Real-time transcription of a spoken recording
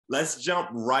Let's jump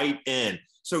right in.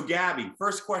 So Gabby,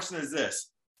 first question is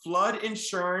this. Flood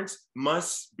insurance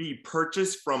must be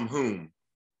purchased from whom?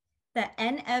 The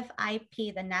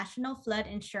NFIP, the National Flood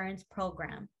Insurance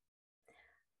Program.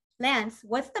 Lance,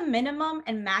 what's the minimum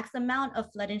and max amount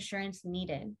of flood insurance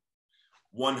needed?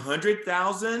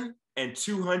 100,000 and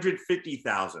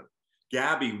 250,000.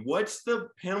 Gabby, what's the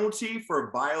penalty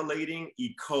for violating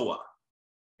ECOA?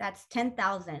 That's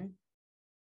 10,000.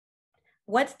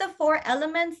 What's the 4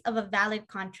 elements of a valid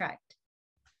contract?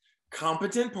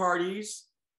 Competent parties,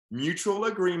 mutual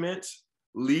agreement,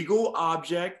 legal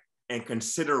object, and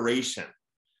consideration.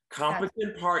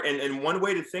 Competent part, and one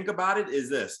way to think about it is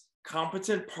this.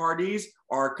 Competent parties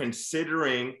are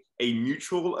considering a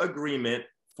mutual agreement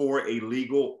for a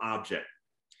legal object.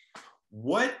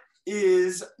 What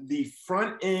is the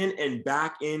front end and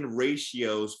back end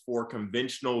ratios for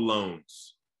conventional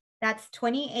loans? That's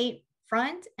 28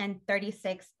 front and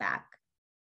 36 back.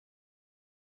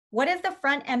 What is the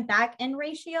front and back end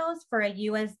ratios for a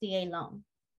USDA loan?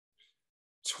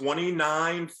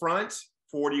 29 front,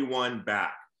 41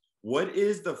 back. What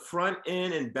is the front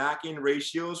end and back end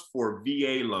ratios for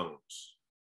VA loans?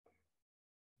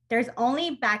 There's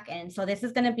only back end, so this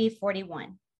is going to be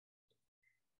 41.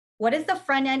 What is the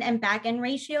front end and back end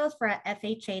ratios for an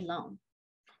FHA loan?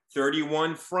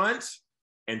 31 front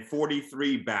and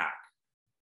 43 back.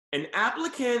 An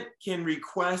applicant can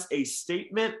request a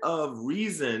statement of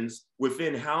reasons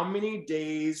within how many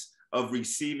days of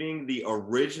receiving the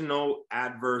original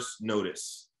adverse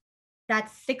notice?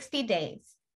 That's 60 days.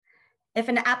 If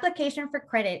an application for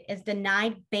credit is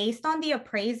denied based on the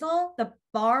appraisal, the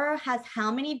borrower has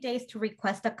how many days to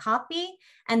request a copy,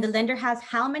 and the lender has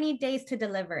how many days to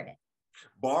deliver it?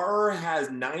 Borrower has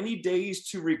 90 days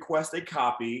to request a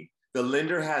copy. The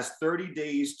lender has 30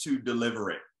 days to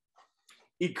deliver it.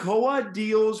 ECOA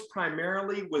deals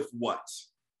primarily with what?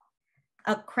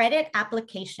 A credit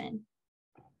application.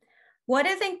 What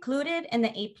is included in the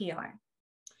APR?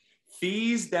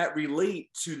 Fees that relate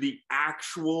to the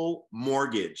actual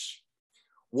mortgage.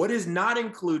 What is not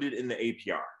included in the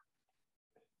APR?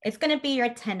 It's going to be your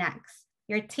 10X.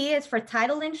 Your T is for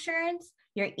title insurance.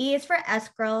 Your E is for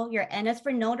escrow. Your N is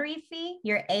for notary fee.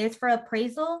 Your A is for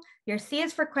appraisal. Your C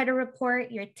is for credit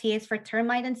report. Your T is for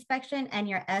termite inspection. And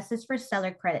your S is for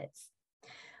seller credits.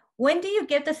 When do you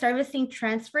give the servicing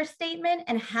transfer statement,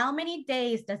 and how many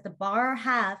days does the borrower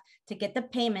have to get the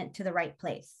payment to the right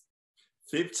place?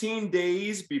 15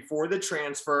 days before the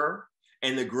transfer,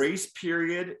 and the grace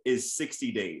period is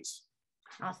 60 days.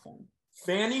 Awesome.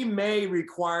 Fannie Mae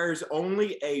requires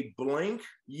only a blank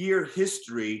year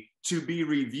history to be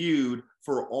reviewed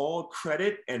for all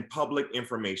credit and public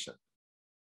information.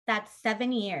 That's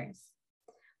 7 years.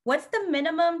 What's the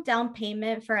minimum down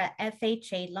payment for an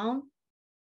FHA loan?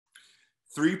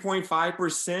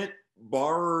 3.5%.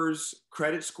 Borrower's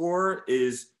credit score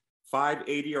is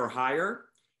 580 or higher.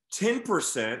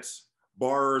 10%,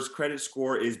 borrower's credit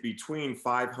score is between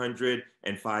 500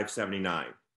 and 579.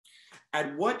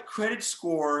 At what credit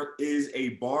score is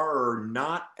a borrower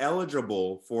not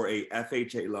eligible for a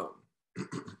FHA loan?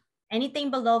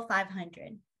 Anything below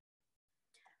 500.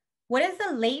 What is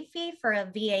the late fee for a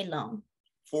VA loan?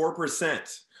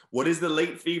 4%. What is the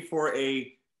late fee for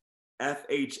a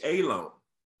FHA loan?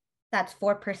 That's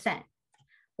 4%.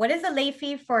 What is the late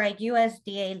fee for a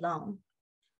USDA loan?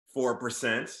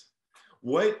 4%.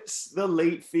 What's the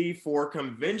late fee for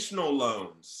conventional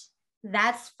loans?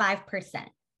 That's 5%.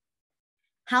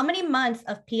 How many months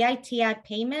of PITI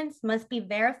payments must be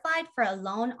verified for a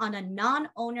loan on a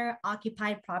non-owner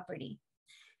occupied property?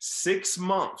 6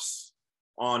 months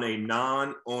on a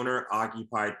non-owner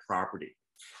occupied property.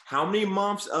 How many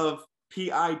months of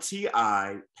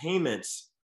PITI payments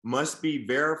must be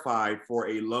verified for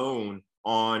a loan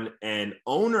on an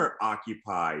owner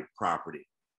occupied property?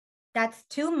 That's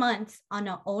 2 months on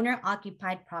an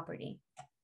owner-occupied property.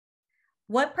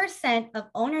 What percent of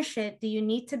ownership do you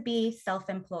need to be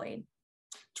self-employed?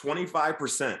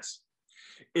 25%.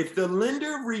 If the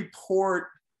lender report,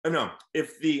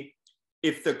 if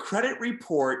the credit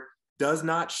report does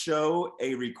not show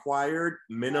a required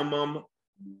minimum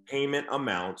payment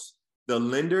amount, the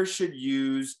lender should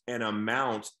use an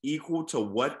amount equal to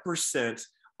what percent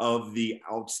of the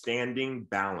outstanding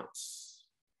balance?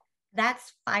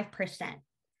 That's 5%.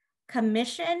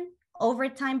 Commission,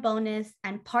 overtime bonus,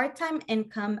 and part-time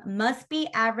income must be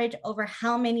averaged over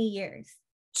how many years?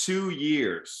 2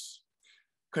 years.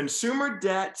 Consumer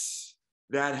debts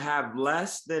that have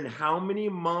less than how many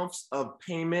months of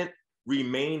payment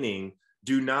remaining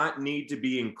do not need to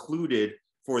be included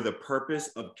for the purpose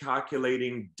of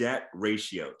calculating debt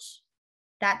ratios?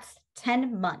 That's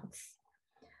 10 months.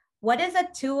 What is a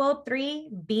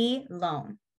 203B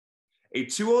loan? A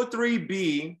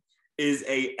 203B is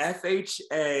a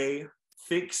FHA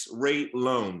fixed rate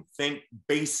loan. Think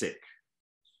basic.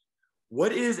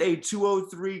 What is a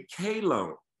 203K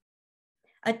loan?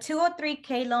 A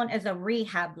 203K loan is a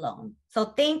rehab loan. So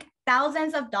think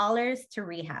thousands of dollars to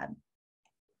rehab.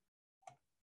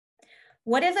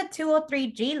 What is a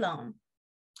 203G loan?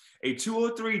 A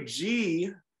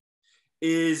 203G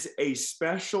is a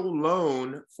special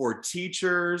loan for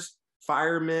teachers,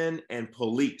 firemen, and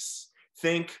police.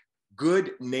 Think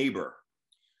good neighbor.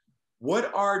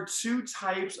 What are two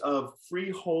types of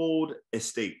freehold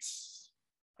estates?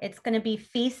 It's going to be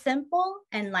fee simple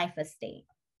and life estate.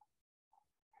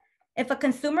 If a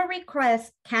consumer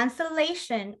requests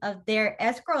cancellation of their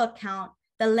escrow account,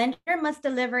 the lender must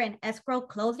deliver an escrow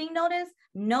closing notice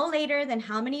no later than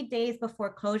how many days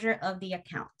before closure of the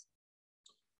account?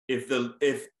 If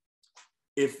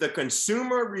the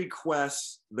consumer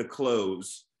requests the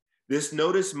close, this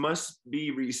notice must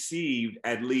be received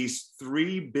at least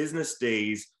 3 business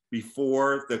days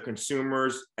before the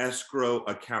consumer's escrow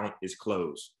account is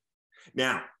closed.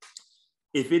 Now,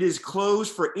 if it is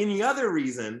closed for any other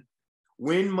reason,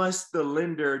 when must the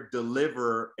lender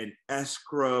deliver an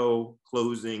escrow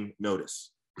closing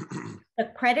notice?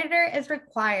 The creditor is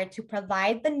required to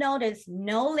provide the notice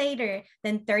no later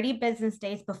than 30 business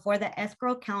days before the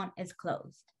escrow account is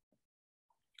closed.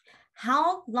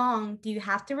 How long do you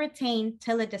have to retain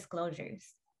till the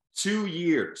disclosures? 2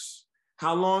 years.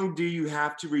 How long do you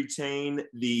have to retain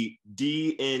the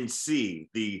DNC,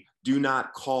 the do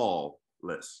not call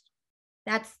list?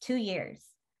 That's 2 years.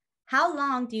 How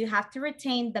long do you have to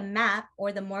retain the MAP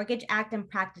or the Mortgage Act and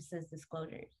Practices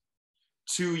disclosures?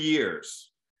 2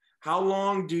 years. How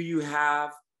long do you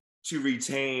have to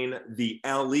retain the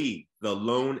LE, the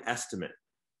loan estimate?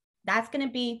 That's going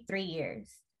to be 3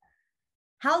 years.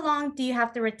 How long do you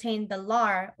have to retain the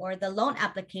LAR or the loan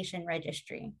application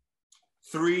registry?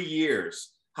 3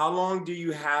 years. How long do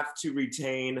you have to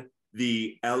retain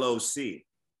the LOC?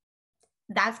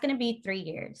 That's going to be 3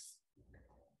 years.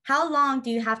 How long do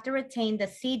you have to retain the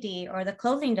CD or the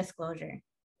closing disclosure?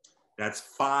 That's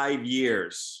 5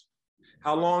 years.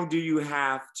 How long do you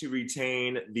have to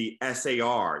retain the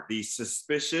SAR, the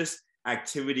suspicious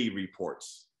activity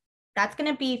reports? That's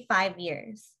going to be 5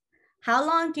 years. How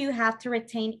long do you have to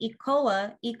retain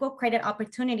ECOA, Equal Credit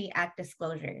Opportunity Act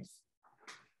disclosures?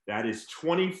 That is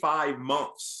 25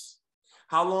 months.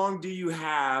 How long do you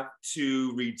have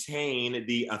to retain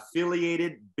the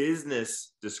affiliated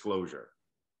business disclosure?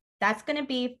 That's going to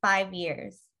be 5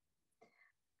 years.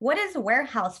 What is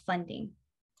warehouse funding?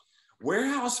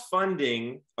 Warehouse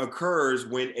funding occurs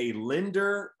when a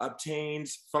lender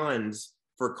obtains funds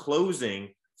for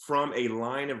closing from a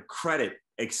line of credit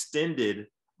extended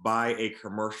by a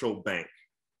commercial bank.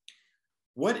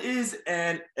 What is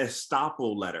an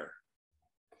estoppel letter?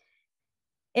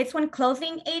 It's when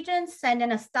closing agents send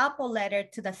an estoppel letter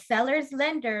to the seller's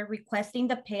lender requesting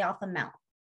the payoff amount.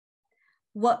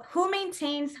 Who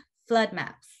maintains flood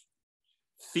maps?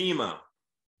 FEMA.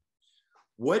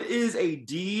 What is a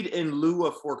deed in lieu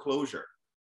of foreclosure?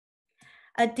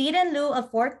 A deed in lieu of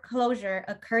foreclosure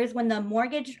occurs when the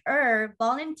mortgagor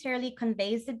voluntarily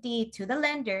conveys the deed to the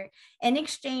lender in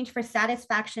exchange for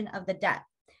satisfaction of the debt.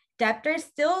 Debtors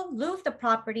still lose the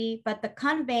property, but the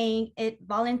conveying it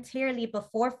voluntarily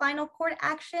before final court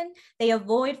action, they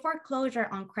avoid foreclosure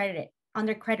on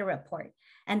their credit report,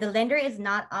 and the lender is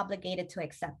not obligated to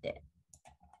accept it.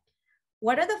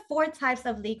 What are the 4 types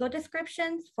of legal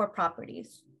descriptions for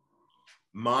properties?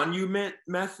 Monument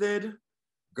method,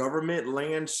 government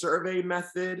land survey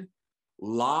method,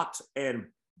 lot and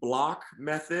block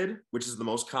method, which is the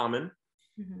most common,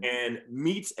 and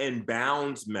meets and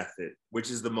bounds method, which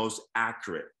is the most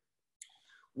accurate.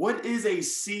 What is a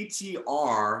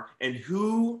CTR and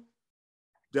who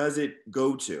does it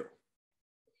go to?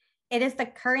 It is the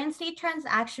Currency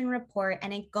Transaction Report,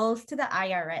 and it goes to the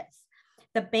IRS.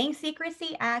 The Bank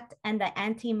Secrecy Act and the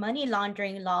anti-money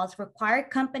laundering laws require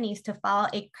companies to file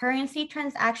a currency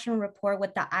transaction report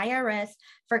with the IRS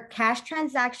for cash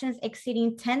transactions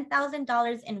exceeding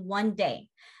 $10,000 in one day.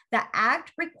 The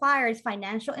act requires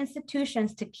financial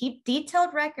institutions to keep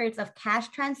detailed records of cash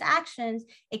transactions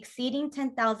exceeding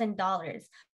 $10,000,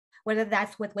 whether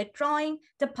that's with withdrawing,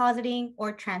 depositing,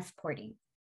 or transporting.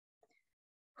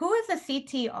 Who is a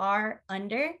CTR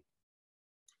under?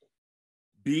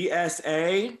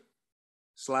 BSA/AML.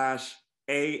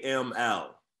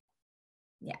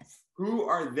 Yes. Who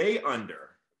are they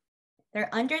under?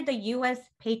 They're under the U.S.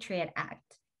 Patriot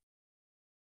Act.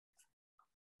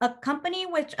 A company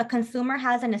which a consumer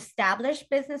has an established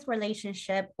business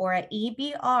relationship or an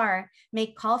EBR may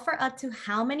call for up to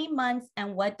how many months,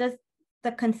 and what if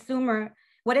the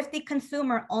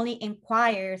consumer only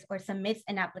inquires or submits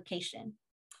an application?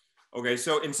 Okay,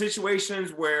 so in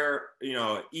situations where,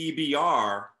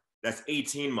 EBR, that's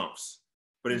 18 months.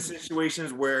 But in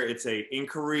situations where it's a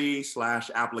inquiry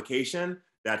 / application,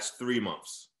 that's 3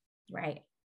 months. Right.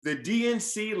 The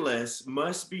DNC list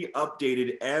must be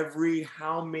updated every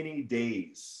how many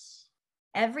days?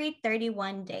 Every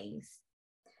 31 days.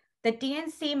 The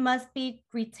DNC must be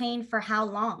retained for how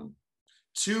long?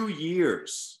 2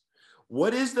 years.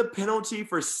 What is the penalty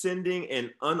for sending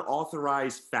an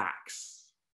unauthorized fax?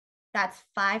 That's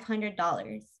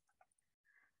 $500.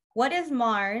 What is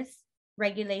MARS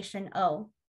Regulation O?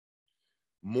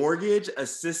 Mortgage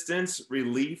Assistance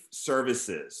Relief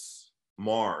Services.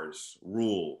 MARS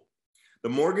rule. The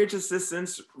Mortgage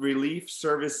Assistance Relief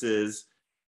Services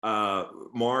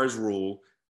MARS rule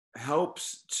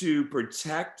helps to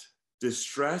protect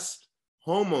distressed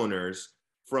homeowners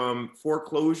from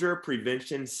foreclosure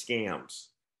prevention scams.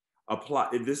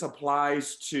 This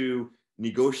applies to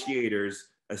negotiators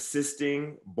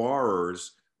assisting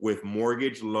borrowers with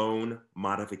mortgage loan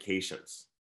modifications.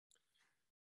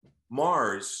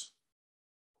 MARS,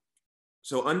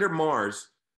 so under MARS,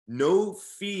 no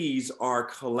fees are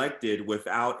collected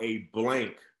without a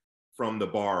blank from the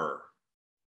borrower.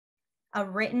 A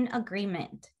written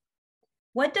agreement.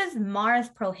 What does MARS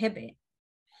prohibit?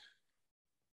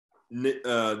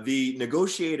 The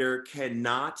negotiator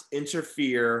cannot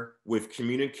interfere with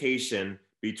communication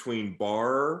between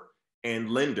borrower and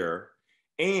lender,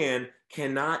 and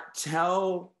cannot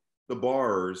tell the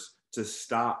borrowers to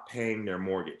stop paying their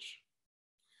mortgage.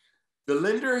 The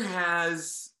lender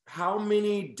has how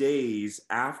many days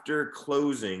after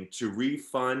closing to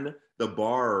refund the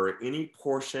borrower any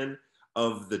portion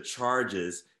of the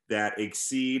charges that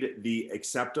exceed the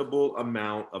acceptable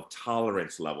amount of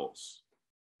tolerance levels?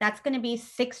 That's going to be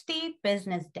 60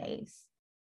 business days.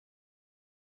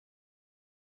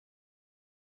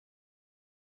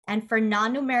 And for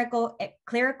non-numerical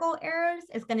clerical errors,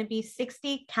 it's going to be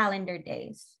 60 calendar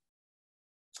days.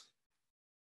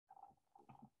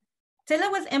 TILA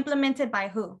was implemented by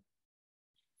who?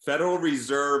 Federal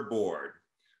Reserve Board.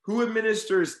 Who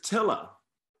administers TILA?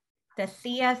 The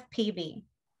CFPB.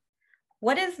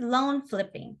 What is loan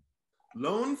flipping?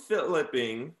 Loan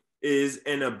flipping is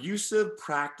an abusive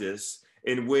practice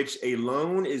in which a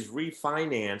loan is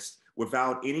refinanced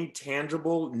without any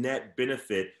tangible net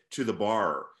benefit to the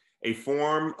borrower, a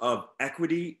form of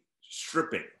equity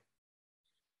stripping.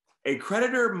 A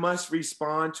creditor must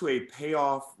respond to a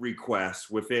payoff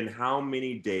request within how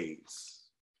many days?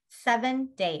 7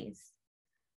 days.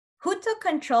 Who took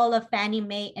control of Fannie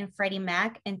Mae and Freddie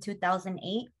Mac in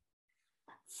 2008?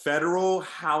 Federal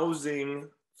Housing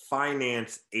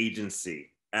Finance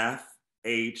Agency, FHFA.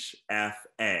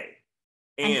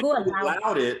 And who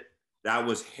allowed it? That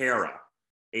was HERA,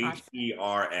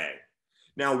 HERA.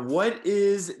 Now, what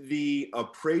is the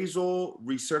appraisal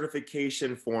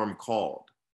recertification form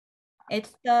called?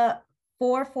 It's the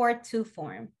 442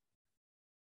 form.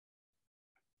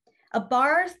 A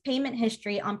borrower's payment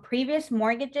history on previous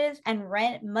mortgages and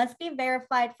rent must be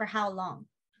verified for how long?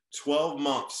 12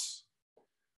 months.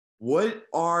 What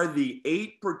are the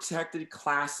 8 protected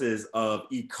classes of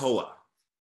ECOA?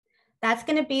 That's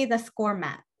going to be the score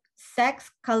map: sex,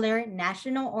 color,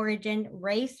 national origin,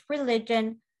 race,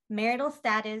 religion, marital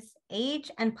status,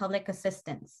 age, and public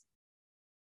assistance.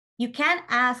 You can't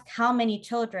ask how many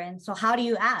children, so how do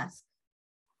you ask?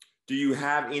 Do you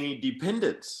have any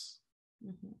dependents?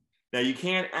 Mm-hmm. Now, you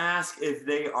can't ask if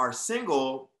they are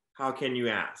single. How can you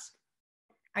ask?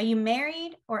 Are you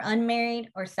married or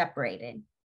unmarried or separated?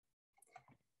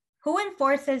 Who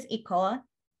enforces ECOA?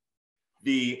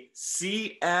 The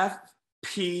CFPB.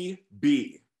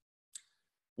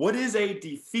 What is a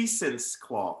defeasance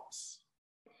clause?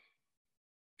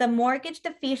 The mortgage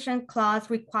defeasance clause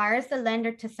requires the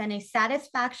lender to send a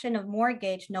satisfaction of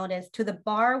mortgage notice to the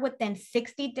borrower within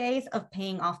 60 days of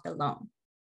paying off the loan.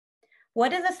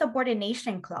 What is a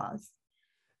subordination clause?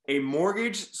 A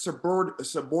mortgage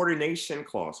subordination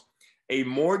clause. A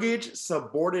mortgage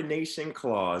subordination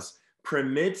clause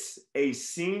permits a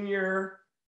senior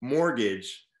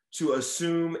mortgage to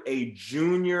assume a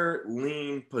junior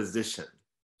lien position.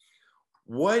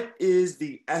 What is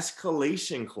the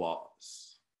escalation clause?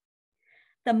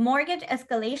 The mortgage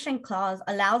escalation clause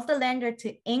allows the lender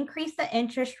to increase the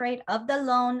interest rate of the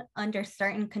loan under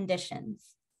certain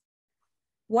conditions.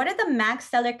 What are the max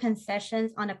seller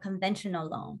concessions on a conventional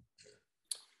loan?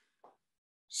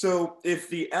 So if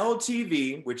the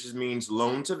LTV, which means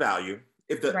loan to value,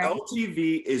 If the Right.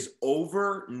 LTV is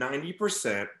over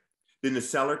 90%, then the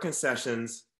seller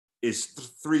concessions is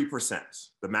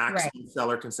 3%. The maximum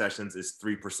seller concessions is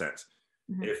 3%.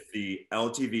 Mhm. If the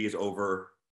LTV is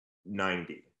over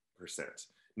 90%.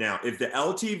 Now, if the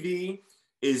LTV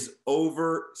is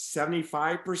over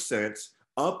 75%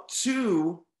 up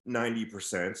to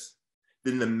 90%,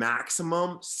 then the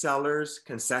maximum seller's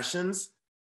concessions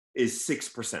is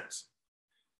 6%.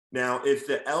 Now, if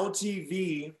the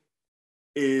LTV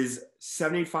is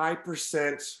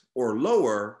 75% or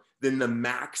lower, then the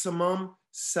maximum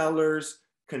seller's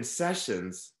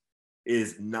concessions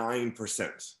is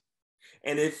 9%.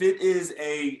 And if it is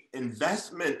a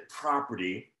investment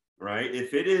property, right?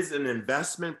 If it is an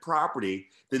investment property,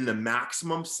 then the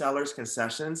maximum seller's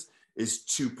concessions is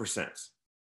 2%.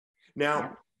 Now,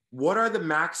 Yeah. what are the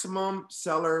maximum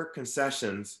seller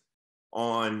concessions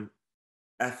on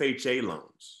FHA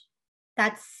loans?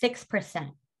 That's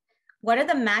 6%. What are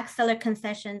the max seller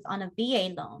concessions on a VA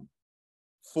loan?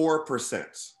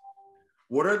 4%.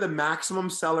 What are the maximum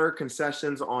seller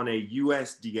concessions on a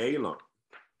USDA loan?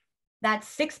 That's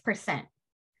 6%.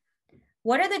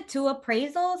 What are the two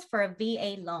appraisals for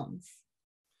VA loans?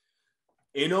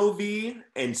 NOV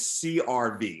and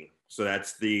CRV. So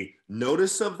that's the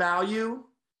notice of value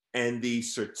and the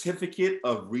certificate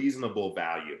of reasonable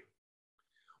value.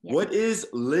 Yeah. What is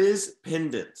lis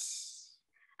pendens?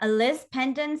 A lis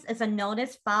pendens is a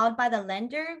notice filed by the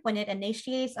lender when it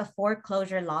initiates a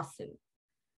foreclosure lawsuit.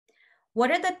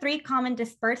 What are the three common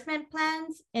disbursement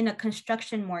plans in a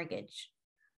construction mortgage?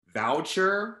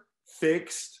 Voucher,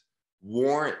 fixed,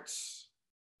 warrants.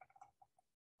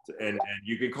 And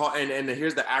you can call, and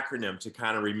here's the acronym to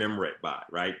kind of remember it by,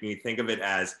 right? You think of it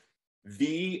as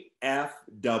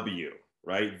VFW,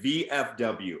 right?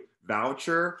 VFW,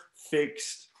 voucher,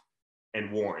 fixed,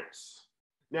 and warrants.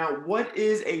 Now, what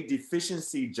is a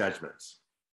deficiency judgment?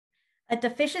 A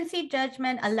deficiency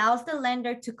judgment allows the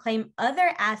lender to claim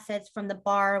other assets from the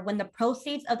borrower when the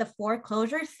proceeds of the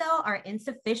foreclosure sale are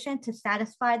insufficient to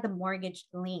satisfy the mortgage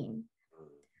lien.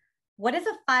 What is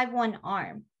a 5-1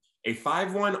 ARM? A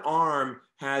 5-1 ARM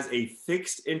has a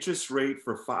fixed interest rate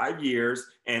for 5 years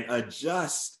and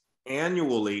adjusts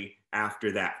annually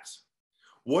after that.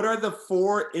 What are the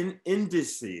four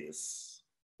indices?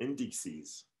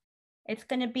 It's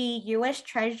going to be U.S.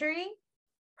 Treasury,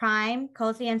 Prime,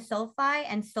 COSI, and SOFI,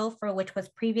 and SOFR, which was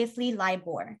previously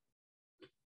LIBOR.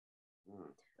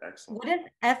 Excellent. What is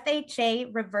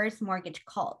FHA reverse mortgage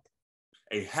called?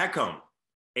 A HECM,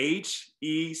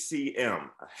 HECM,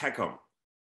 a HECM.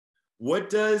 What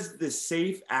does the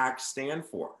SAFE Act stand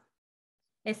for?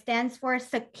 It stands for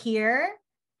Secure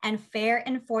and Fair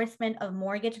Enforcement of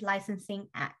Mortgage Licensing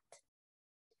Act.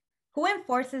 Who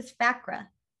enforces FACRA?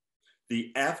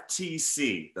 The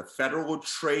FTC, the Federal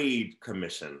Trade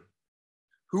Commission.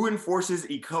 Who enforces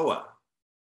ECOA?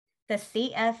 The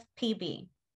CFPB.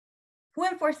 Who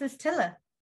enforces TILA?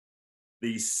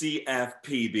 The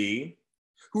CFPB.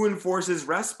 Who enforces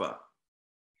RESPA?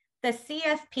 The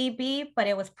CFPB, but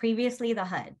it was previously the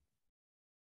HUD.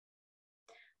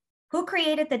 Who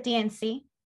created the DNC?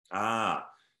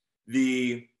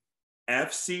 The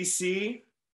FCC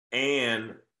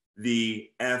and the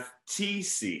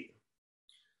FTC.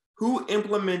 Who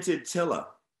implemented TILA?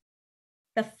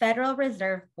 The Federal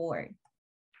Reserve Board.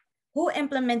 Who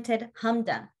implemented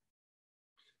HMDA?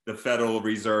 The Federal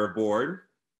Reserve Board.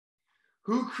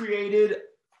 Who created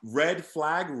red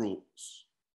flag rules?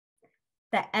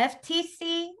 The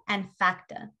FTC and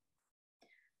FACTA.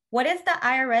 What is the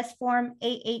IRS Form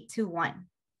 8821?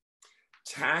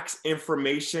 Tax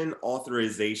Information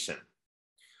Authorization.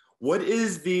 What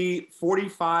is the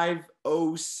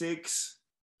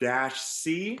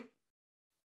 4506-C?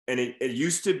 And it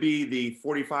used to be the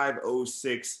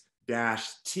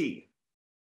 4506-T.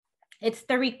 It's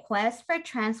the request for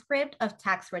transcript of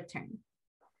tax return.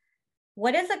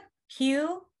 What is a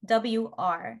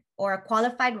QWR, or a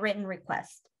qualified written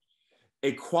request?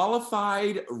 A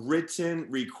qualified written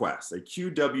request, a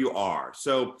QWR.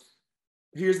 So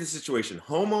here's the situation.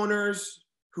 Homeowners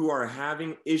who are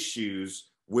having issues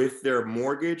with their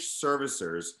mortgage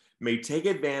servicers may take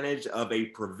advantage of a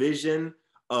provision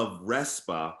of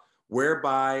RESPA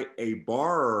whereby a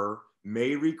borrower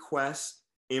may request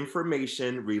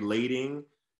information relating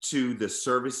to the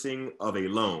servicing of a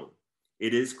loan.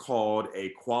 It is called a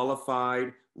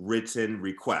qualified written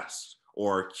request,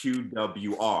 or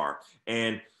QWR,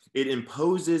 and it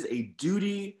imposes a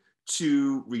duty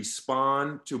to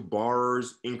respond to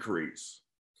borrowers' inquiries.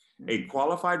 A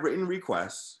qualified written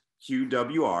request,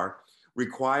 QWR,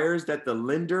 requires that the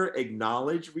lender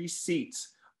acknowledge receipts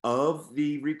of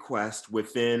the request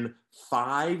within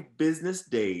 5 business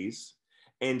days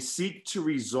and seek to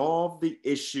resolve the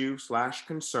issue /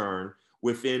 concern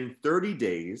within 30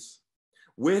 days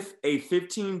with a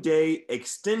 15-day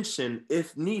extension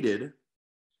if needed,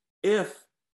 if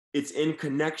it's in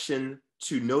connection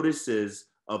to notices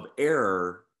of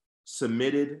error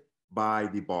submitted by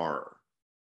the borrower.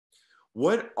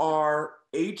 What are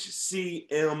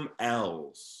HCMLs?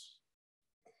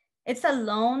 It's a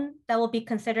loan that will be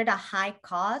considered a high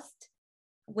cost,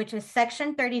 which is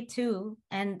Section 32,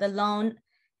 and the loan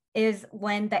is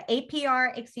when the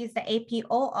APR exceeds the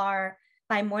APOR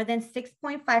by more than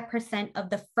 6.5% of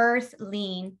the first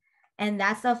lien, and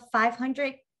that's of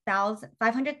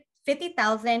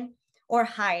 550,000 or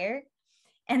higher,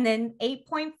 and then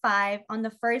 8.5 on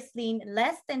the first lien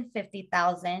less than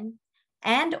 50,000,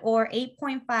 and or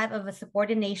 8.5 of a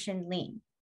subordination lien.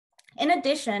 In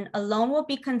addition, a loan will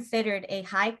be considered a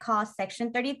high-cost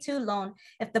Section 32 loan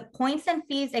if the points and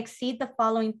fees exceed the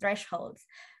following thresholds: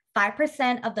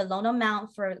 5% of the loan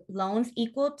amount for loans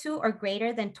equal to or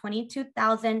greater than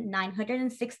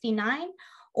 $22,969,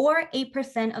 or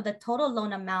 8% of the total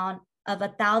loan amount of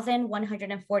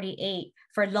 $1,148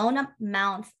 for loan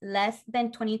amounts less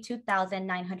than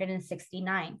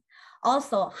 $22,969.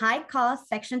 Also, high-cost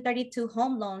Section 32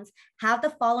 home loans have the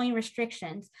following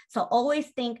restrictions, so always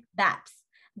think BAPS.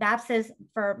 BAPS is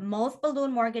for most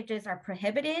balloon mortgages are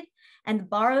prohibited, and the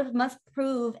borrower must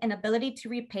prove an ability to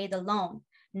repay the loan.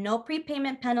 No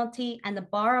prepayment penalty, and the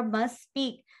borrower must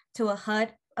speak to a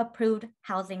HUD-approved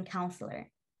housing counselor.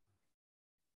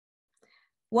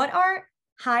 What are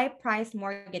high-price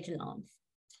mortgage loans?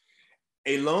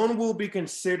 A loan will be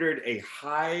considered a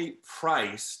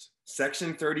high-priced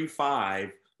Section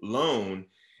 35 loan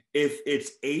if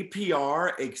its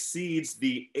APR exceeds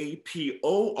the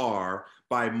APOR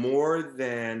by more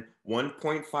than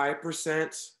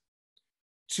 1.5%,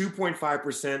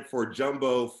 2.5% for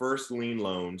jumbo first lien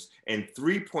loans, and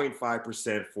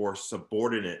 3.5% for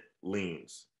subordinate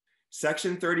liens.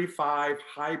 Section 35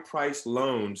 high-priced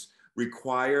loans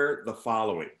require the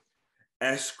following: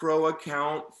 escrow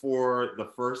account for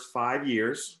the first 5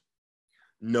 years,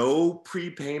 no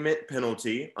prepayment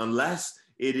penalty unless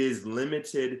it is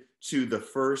limited to the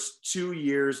first 2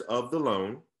 years of the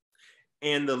loan,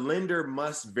 and the lender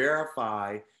must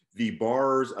verify the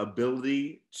borrower's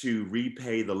ability to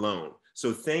repay the loan.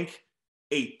 So think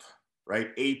APE,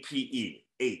 right? APE,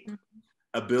 APE. Mm-hmm.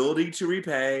 Ability to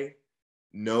repay,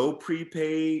 no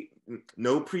prepayment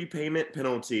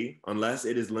penalty unless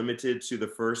it is limited to the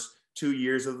first 2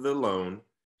 years of the loan,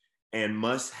 and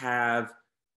must have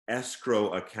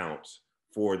escrow accounts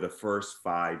for the first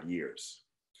 5 years.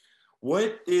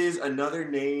 What is another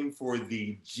name for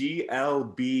the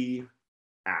GLB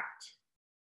Act?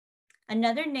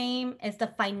 Another name is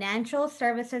the Financial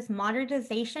Services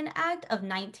Modernization Act of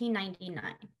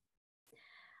 1999.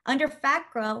 Under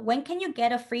FACRA, when can you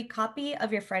get a free copy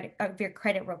of your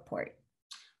credit report?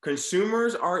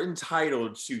 Consumers are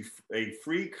entitled to a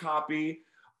free copy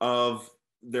of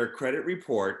their credit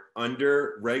report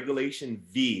under Regulation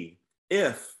V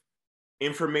if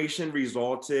information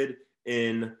resulted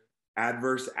in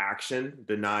adverse action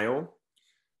denial,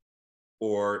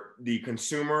 or the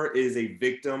consumer is a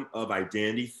victim of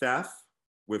identity theft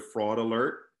with fraud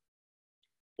alert,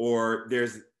 or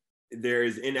there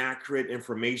is inaccurate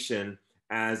information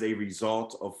as a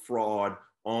result of fraud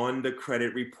on the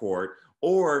credit report,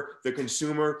 or the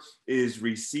consumer is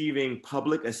receiving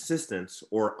public assistance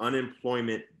or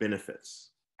unemployment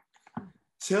benefits.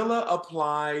 TILA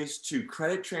applies to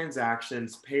credit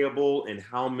transactions payable in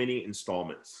how many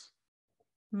installments?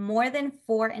 More than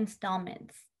 4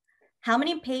 installments. How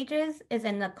many pages is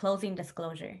in the closing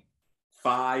disclosure?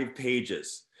 5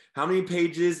 pages. How many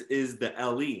pages is the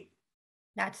LE?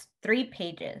 That's 3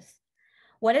 pages.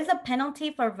 What is the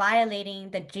penalty for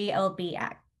violating the GLB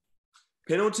Act?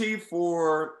 Penalty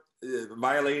for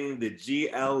violating the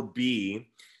GLB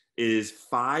is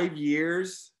 5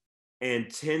 years and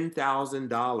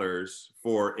 $10,000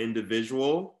 for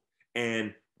individual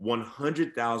and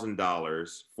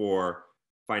 $100,000 for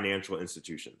financial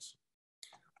institutions.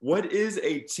 What is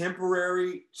a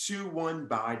temporary 2-1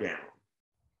 buy down?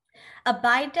 A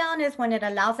buy down is when it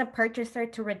allows a purchaser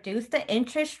to reduce the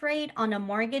interest rate on a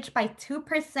mortgage by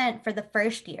 2% for the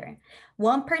first year,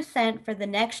 1% for the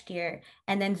next year,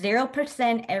 and then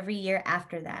 0% every year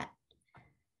after that.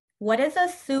 What is a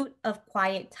suit of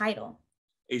quiet title?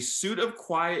 A suit of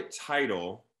quiet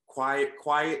title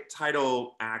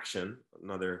action,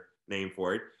 another name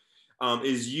for it,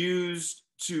 is used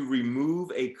to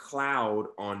remove a cloud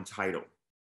on title.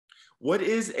 What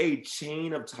is a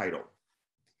chain of title?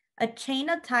 A chain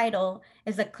of title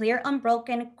is a clear,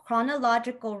 unbroken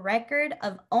chronological record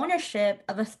of ownership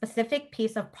of a specific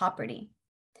piece of property.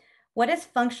 What is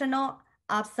functional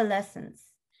obsolescence?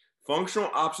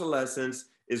 Functional obsolescence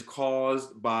is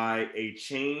caused by a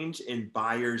change in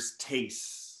buyer's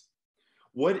tastes.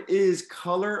 What is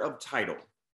color of title?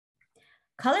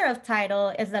 Color of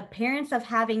title is the appearance of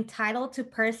having title to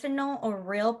personal or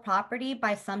real property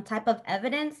by some type of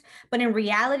evidence, but in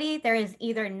reality, there is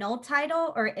either no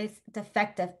title or is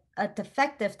a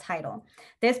defective title.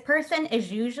 This person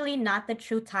is usually not the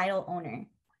true title owner.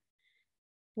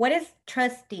 What is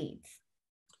trust deeds?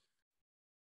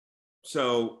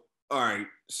 So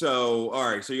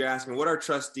you're asking what are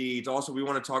trust deeds? Also, we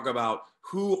want to talk about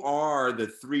who are the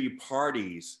three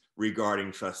parties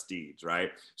regarding trust deeds,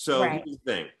 right? So Right. here's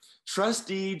the thing. Trust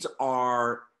deeds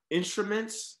are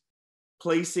instruments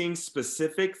placing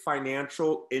specific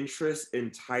financial interest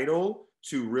and title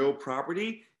to real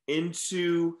property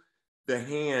into the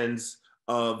hands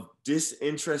of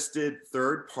disinterested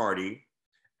third party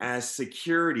as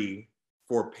security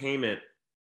for payment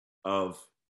of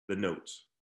the notes.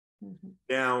 Mm-hmm.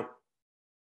 Now,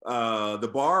 the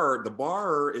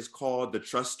borrower is called the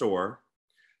trustor.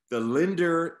 The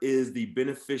lender is the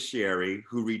beneficiary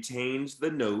who retains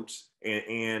the notes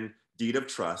and deed of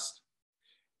trust.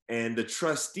 And the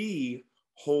trustee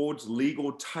holds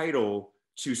legal title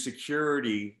to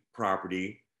security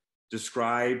property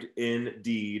described in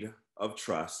deed of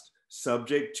trust,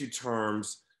 subject to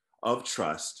terms of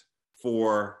trust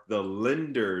for the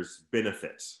lender's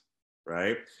benefits.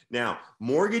 Right now,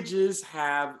 mortgages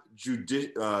have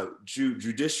judicial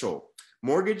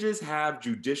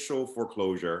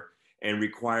foreclosure and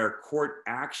require court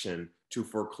action to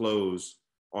foreclose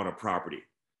on a property.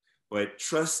 But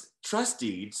trust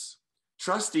deeds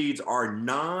are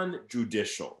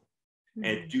non-judicial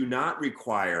and do not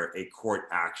require a court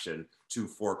action to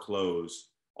foreclose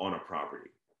on a property.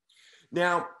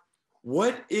 Now,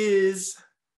 what is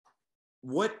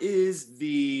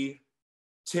the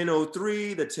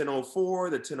 1003, the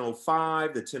 1004, the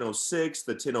 1005, the 1006,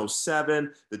 the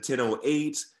 1007, the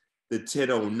 1008, the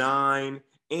 1009,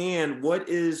 and what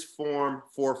is Form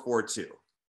 442?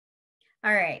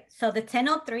 All right, so the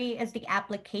 1003 is the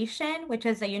application, which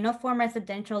is a uniform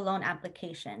residential loan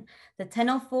application. The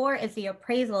 1004 is the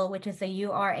appraisal, which is a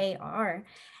URAR,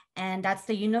 and that's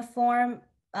the uniform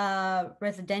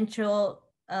residential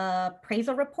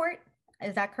appraisal report.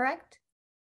 Is that correct?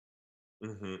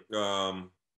 Mm-hmm.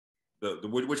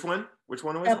 Which one? Which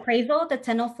one was the it? Appraisal, the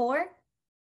 1004.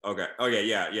 Okay. Oh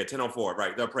yeah. 1004.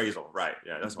 Right. The appraisal. Right.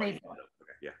 Yeah. That's right. Okay.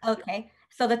 Yeah. Okay.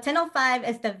 So the 1005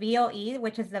 is the VOE,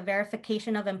 which is the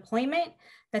verification of employment.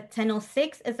 The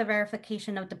 1006 is the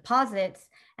verification of deposits,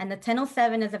 and the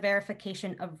 1007 is a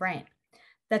verification of rent.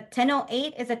 The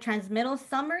 1008 is a transmittal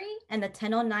summary, and the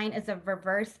 1009 is a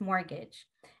reverse mortgage.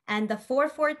 And the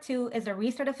 442 is a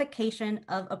recertification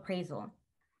of appraisal.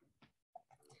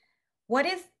 What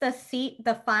is the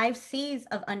 5 C's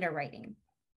of underwriting?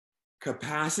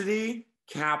 Capacity,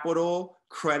 capital,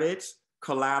 credit,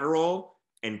 collateral,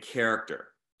 and character.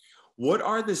 What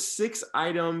are the 6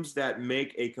 items that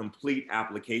make a complete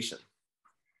application?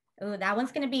 Oh, that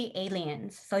one's going to be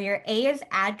aliens. So your A is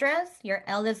address, your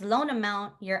L is loan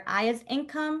amount, your I is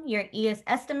income, your E is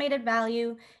estimated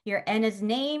value, your N is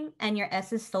name, and your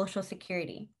S is social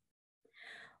security.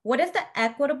 What is the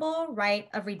equitable right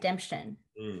of redemption?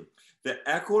 The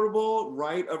equitable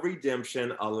right of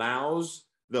redemption allows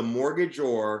the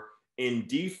mortgagor in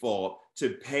default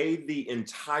to pay the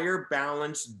entire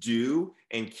balance due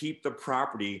and keep the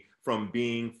property from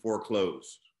being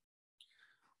foreclosed.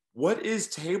 What is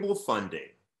table funding?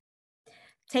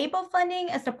 Table funding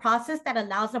is the process that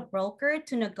allows a broker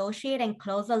to negotiate and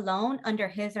close a loan under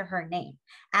his or her name.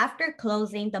 After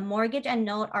closing, the mortgage and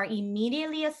note are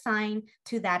immediately assigned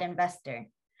to that investor.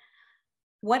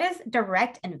 What is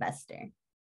direct investor?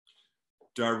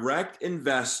 Direct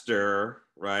investor,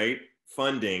 right,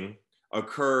 funding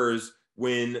occurs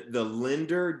when the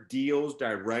lender deals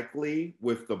directly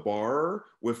with the borrower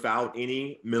without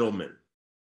any middleman.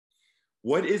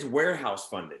 What is warehouse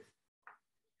funding?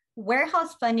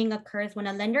 Warehouse funding occurs when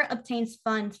a lender obtains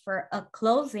funds for a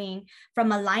closing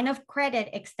from a line of credit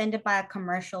extended by a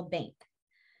commercial bank.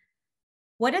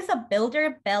 What is a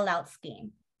builder bailout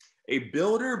scheme? A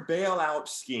builder bailout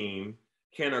scheme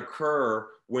can occur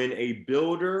when a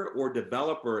builder or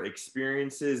developer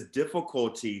experiences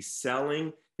difficulty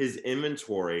selling his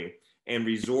inventory and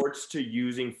resorts to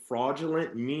using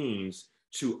fraudulent means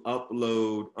to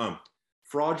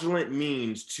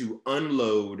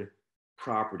unload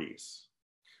properties.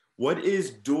 What is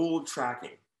dual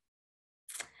tracking?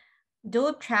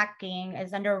 Dual tracking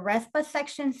is under RESPA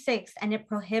Section 6, and it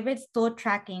prohibits dual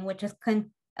tracking, which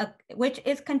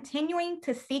is continuing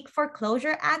to seek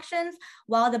foreclosure actions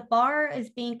while the borrower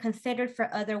is being considered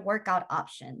for other workout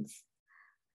options.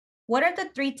 What are the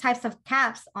 3 types of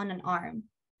caps on an arm?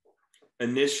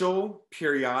 Initial,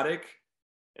 periodic,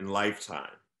 and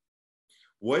lifetime.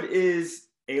 What is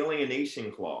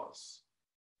alienation clause?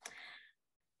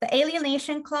 The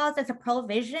alienation clause is a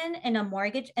provision in a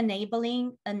mortgage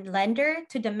enabling a lender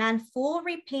to demand full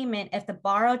repayment if the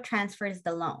borrower transfers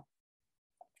the loan.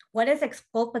 What is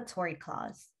exculpatory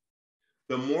clause?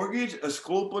 The mortgage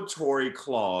exculpatory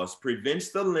clause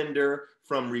prevents the lender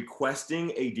from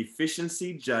requesting a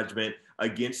deficiency judgment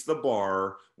against the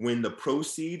borrower when the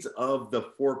proceeds of the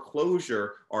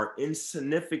foreclosure are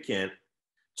insignificant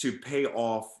to pay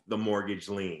off the mortgage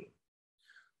lien.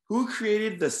 Who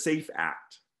created the SAFE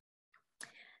Act?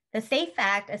 The SAFE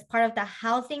Act is part of the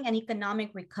Housing and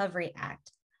Economic Recovery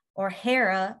Act, or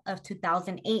HERA, of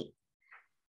 2008.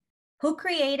 Who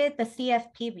created the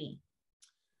CFPB?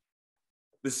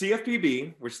 The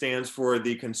CFPB, which stands for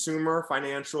the Consumer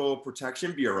Financial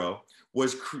Protection Bureau,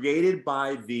 was created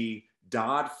by the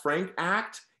Dodd-Frank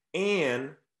Act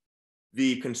and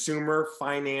the Consumer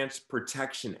Finance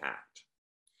Protection Act.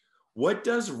 What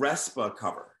does RESPA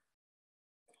cover?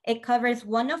 It covers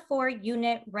 1 of 4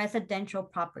 unit residential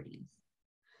properties.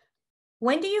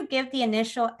 When do you give the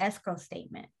initial escrow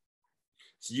statement?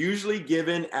 It's usually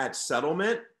given at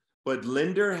settlement, but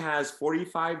lender has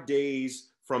 45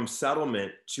 days from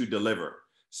settlement to deliver,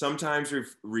 sometimes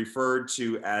referred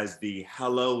to as the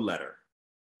hello letter.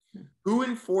 Who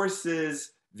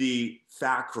enforces the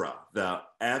FACRA, the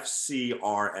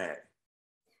FCRA?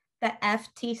 The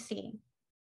FTC.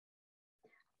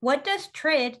 What does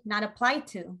TRID not apply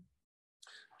to?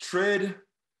 TRID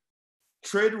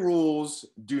rules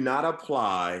do not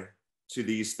apply to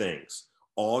these things: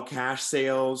 all cash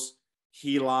sales,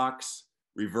 HELOCs,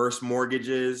 reverse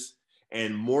mortgages,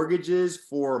 and mortgages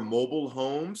for mobile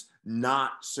homes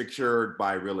not secured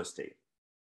by real estate.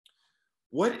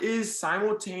 What is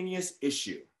simultaneous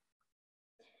issue?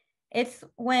 It's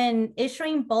when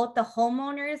issuing both the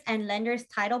homeowners and lender's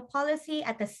title policy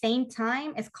at the same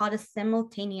time is called a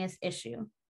simultaneous issue.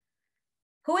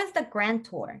 Who is the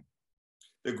grantor?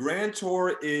 The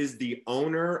grantor is the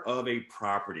owner of a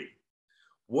property.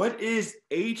 What is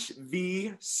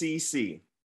HVCC?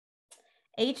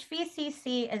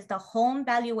 HVCC is the Home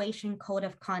Valuation Code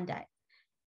of Conduct.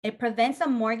 It prevents a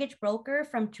mortgage broker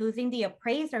from choosing the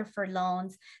appraiser for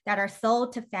loans that are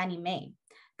sold to Fannie Mae.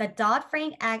 The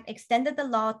Dodd-Frank Act extended the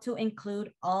law to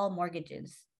include all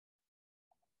mortgages.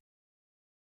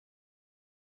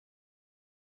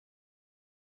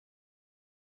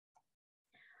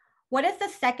 What is the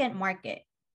second market?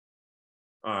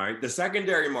 All right, the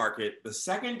secondary market. The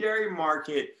secondary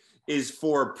market is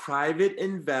for private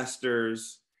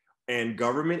investors and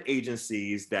government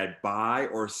agencies that buy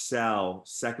or sell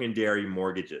secondary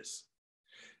mortgages.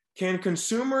 Can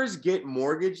consumers get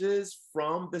mortgages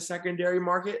from the secondary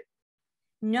market?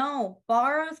 No,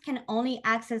 borrowers can only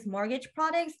access mortgage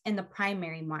products in the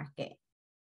primary market.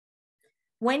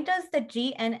 What does the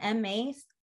GNMA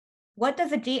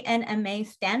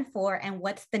stand for, and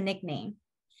what's the nickname?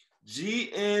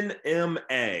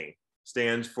 GNMA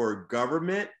stands for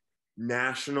Government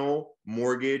National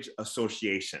Mortgage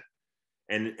Association,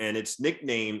 and its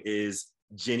nickname is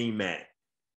Ginnie Mae.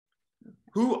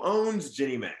 Who owns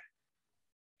Ginnie Mae?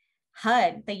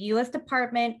 HUD, the U.S.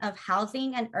 Department of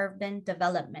Housing and Urban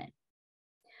Development.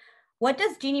 What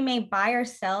does Ginnie Mae buy or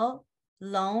sell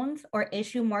loans or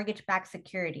issue mortgage-backed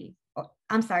securities?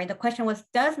 The question was,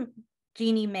 does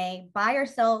Ginnie Mae buy or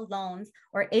sell loans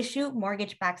or issue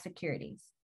mortgage-backed securities?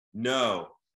 No,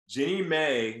 Ginnie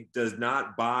Mae does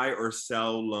not buy or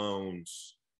sell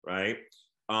loans, right?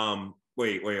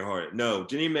 Wait, hold it. No,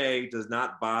 Ginnie Mae does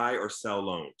not buy or sell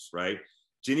loans, right?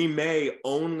 Ginnie Mae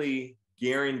only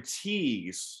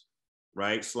guarantees,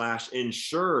 right, /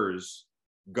 insures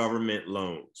government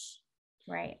loans.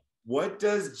 Right. What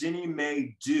does Ginnie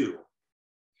Mae do?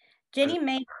 Ginnie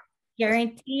Mae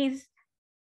guarantees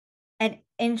and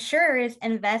ensures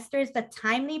investors the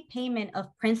timely payment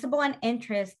of principal and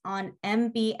interest on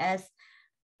MBS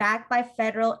backed by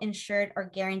federal insured or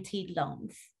guaranteed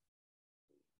loans.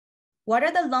 What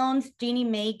are the loans Ginnie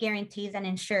Mae guarantees and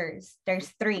insures? There's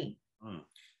 3.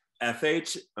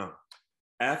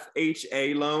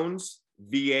 FHA loans,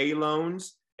 VA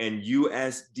loans, and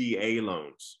USDA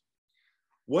loans.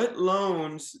 What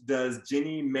loans does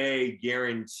Ginnie Mae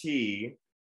guarantee,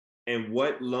 and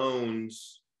what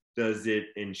loans does it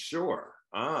insure?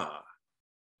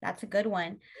 That's a good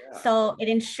one. Yeah. So it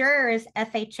insures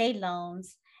FHA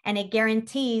loans, and it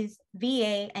guarantees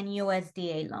VA and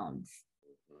USDA loans.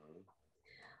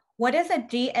 What is a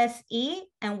GSE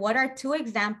and what are two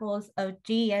examples of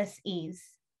GSEs?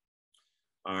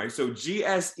 All right, so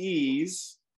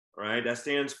GSEs, right, that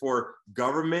stands for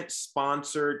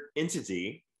government-sponsored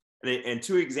entity. And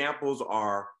two examples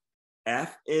are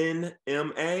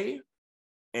FNMA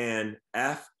and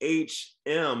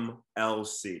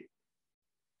FHMLC.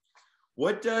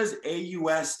 What does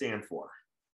AUS stand for?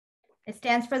 It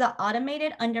stands for the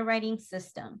Automated Underwriting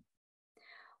System.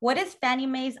 What is Fannie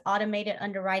Mae's Automated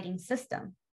Underwriting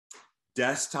System?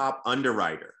 Desktop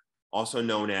Underwriter, also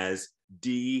known as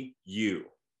DU.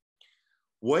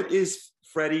 What is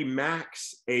Freddie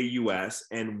Mac's AUS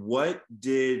and what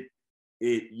did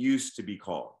it used to be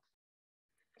called?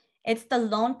 It's the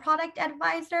Loan Product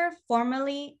Advisor,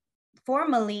 formerly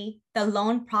the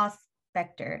Loan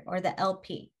Prospector, or the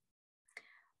LP.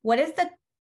 What is the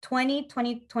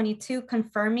 2022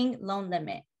 confirming loan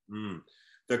limit?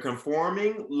 The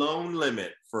conforming loan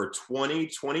limit for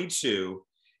 2022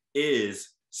 is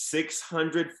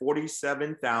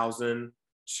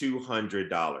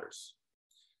 $647,200.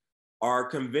 Are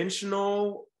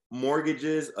conventional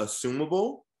mortgages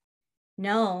assumable?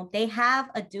 No, they have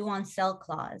a due on sale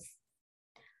clause.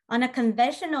 On a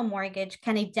conventional mortgage,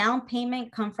 can a down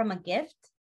payment come from a gift?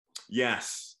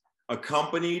 Yes,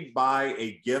 accompanied by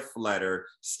a gift letter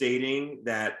stating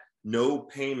that no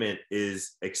payment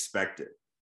is expected.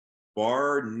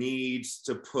 Borrower needs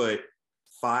to put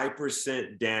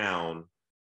 5% down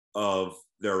of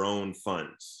their own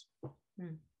funds.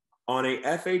 On a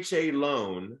FHA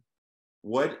loan,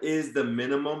 what is the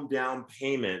minimum down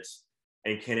payment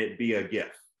and can it be a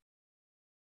gift?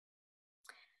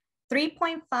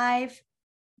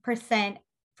 3.5%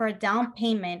 for a down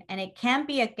payment, and it can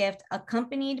be a gift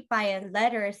accompanied by a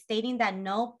letter stating that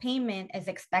no payment is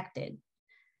expected.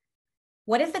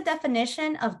 What is the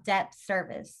definition of debt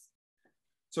service?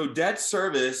 So debt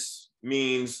service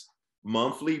means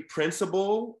monthly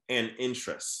principal and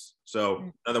interest. So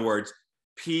in other words,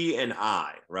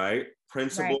 P&I, right?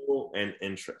 Principal and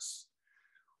interest.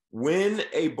 When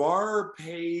a borrower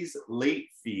pays late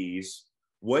fees,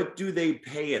 what do they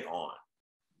pay it on?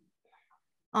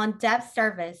 On debt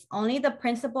service, only the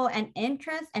principal and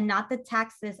interest and not the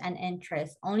taxes and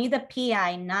interest. Only the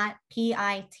PI, not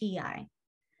PITI.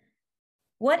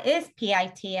 What is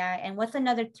PITI and what's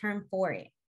another term for it?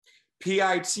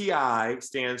 PITI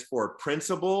stands for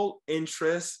principal,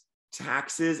 interest,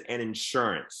 taxes, and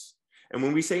insurance. And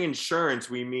when we say insurance,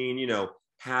 we mean,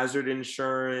 hazard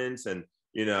insurance and,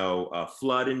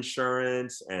 flood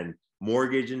insurance and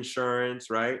mortgage insurance,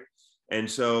 right? And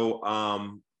so,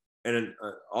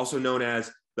 also known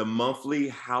as the monthly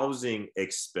housing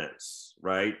expense,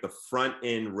 right? The front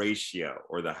end ratio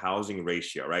or the housing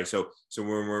ratio, right? So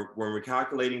when we're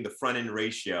calculating the front end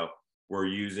ratio, we're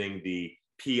using the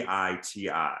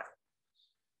PITI.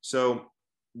 So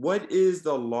what is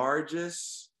the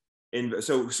largest,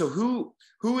 who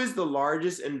is the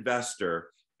largest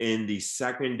investor in the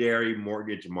secondary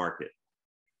mortgage market?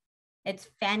 It's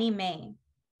Fannie Mae.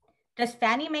 Does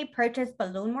Fannie Mae purchase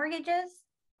balloon mortgages?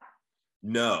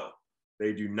 No,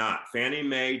 they do not. Fannie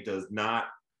Mae does not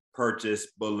purchase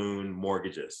balloon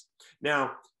mortgages.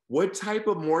 Now, what type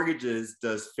of mortgages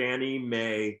does Fannie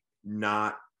Mae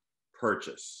not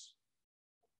purchase?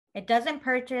 It doesn't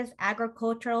purchase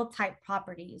agricultural type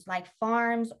properties like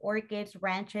farms, orchards,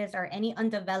 ranches, or any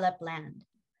undeveloped land.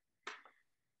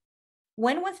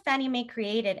 When was Fannie Mae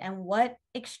created and what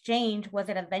exchange was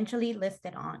it eventually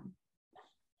listed on?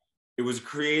 It was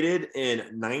created in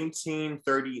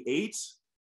 1938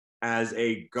 as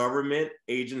a government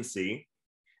agency,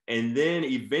 and then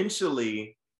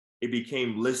eventually it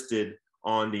became listed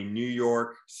on the New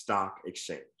York Stock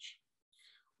Exchange.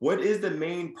 What is the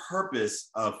main purpose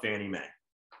of Fannie Mae?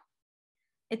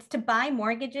 It's to buy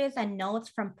mortgages and notes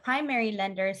from primary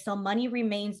lenders so money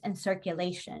remains in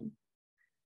circulation.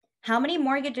 How many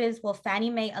mortgages will Fannie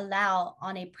Mae allow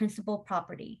on a principal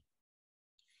property?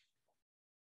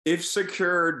 If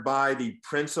secured by the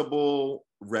principal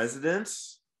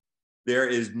residence, there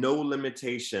is no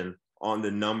limitation on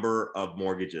the number of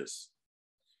mortgages.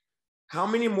 How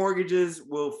many mortgages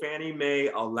will Fannie Mae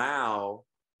allow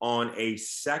on a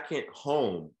second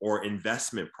home or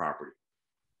investment property?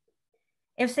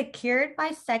 If secured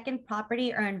by second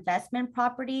property or investment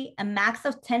property, a max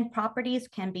of 10 properties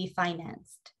can be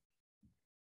financed.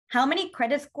 How many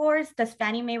credit scores does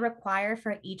Fannie Mae require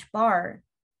for each borrower?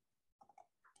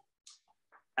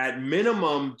 At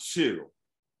minimum 2,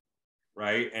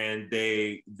 right? And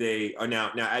they are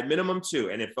now at minimum 2.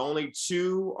 And if only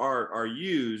 2 are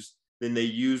used, then they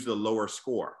use the lower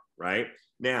score, right?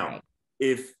 Now,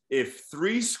 If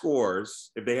three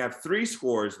scores, if they have three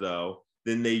scores though,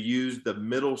 then they use the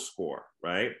middle score,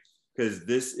 right? Because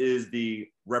this is the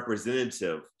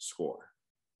representative score.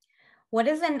 What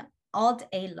is an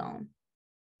Alt-A loan?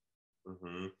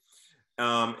 Mm-hmm.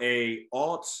 A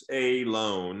Alt-A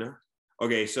loan.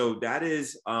 Okay, so that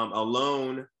is a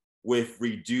loan with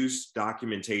reduced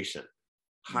documentation,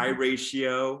 high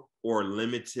ratio, or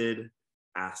limited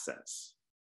assets.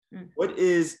 What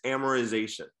is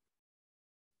amortization?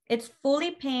 It's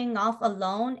fully paying off a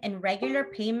loan in regular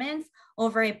payments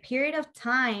over a period of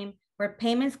time where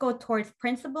payments go towards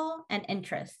principal and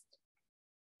interest.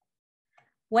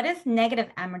 What is negative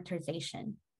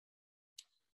amortization?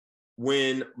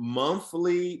 When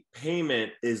monthly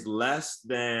payment is less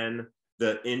than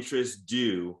the interest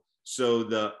due, so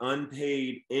the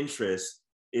unpaid interest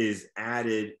is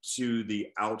added to the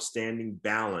outstanding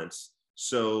balance.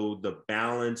 So the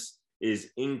balance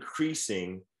is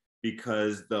increasing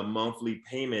because the monthly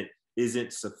payment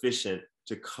isn't sufficient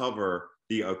to cover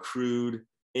the accrued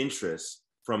interest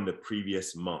from the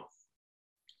previous month.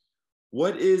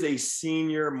 What is a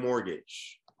senior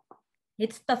mortgage?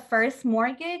 It's the first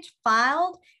mortgage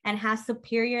filed and has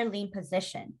superior lien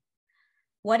position.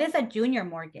 What is a junior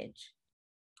mortgage?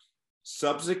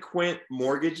 Subsequent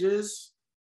mortgages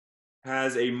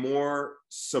has a more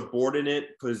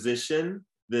subordinate position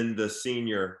than the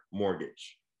senior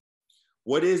mortgage.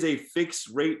 What is a fixed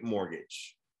rate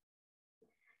mortgage?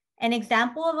 An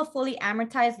example of a fully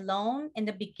amortized loan, in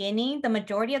the beginning, the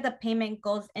majority of the payment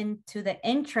goes into the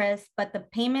interest, but the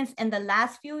payments in the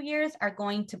last few years are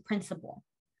going to principal.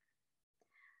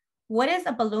 What is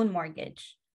a balloon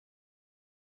mortgage?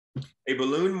 A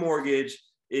balloon mortgage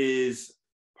is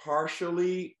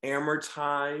partially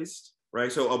amortized,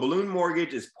 right? So a balloon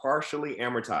mortgage is partially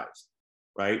amortized,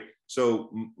 right?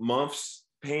 So months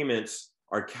payments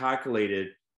are calculated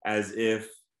as if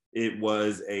it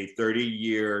was a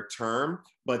 30-year term,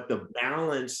 but the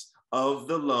balance of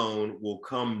the loan will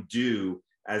come due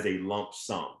as a lump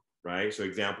sum, right? So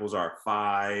examples are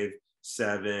 5,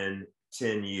 7,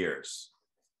 10 years.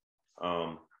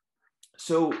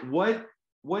 So what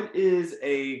is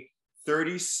a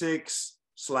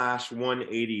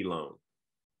 36/180 loan?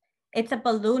 It's a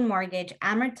balloon mortgage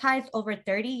amortized over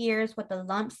 30 years with a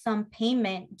lump sum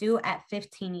payment due at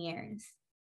 15 years.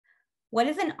 What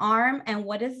is an ARM and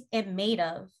what is it made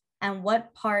of? And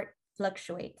what part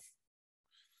fluctuates?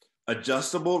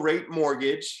 Adjustable rate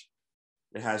mortgage,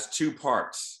 it has two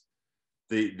parts.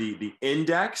 The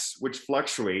index, which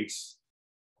fluctuates,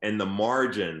 and the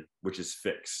margin, which is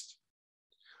fixed.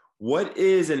 What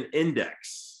is an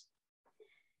index?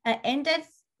 An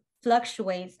index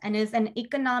fluctuates and is an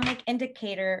economic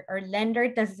indicator or lender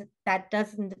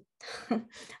doesn't,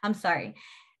 I'm sorry.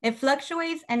 It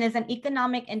fluctuates and is an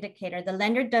economic indicator. The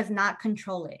lender does not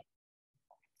control it.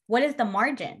 What is the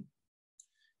margin?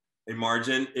 A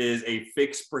margin is a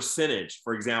fixed percentage.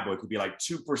 For example, it could be like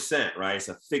 2%, right? It's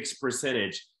a fixed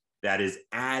percentage that is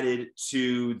added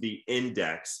to the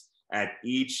index at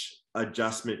each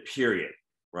adjustment period,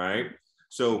 right?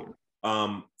 So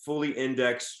fully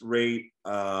indexed rate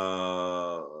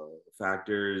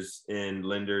factors in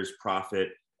lender's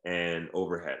profit and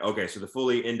overhead. Okay, so the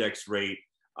fully indexed rate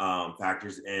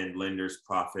factors in lender's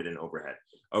profit and overhead.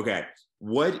 Okay,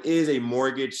 what is a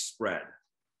mortgage spread?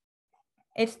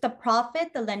 It's the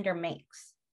profit the lender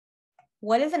makes.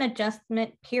 What is an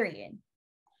adjustment period?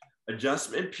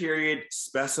 Adjustment period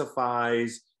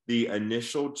specifies the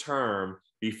initial term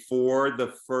before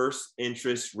the first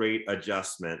interest rate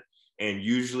adjustment and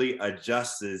usually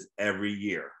adjusts every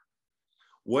year.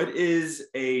 What is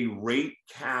a rate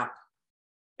cap?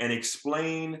 And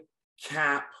explain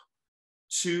cap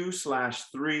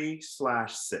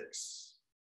 2/3/6.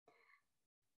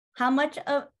 How much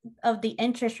of the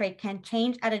interest rate can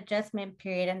change at adjustment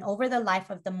period and over the life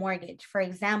of the mortgage? For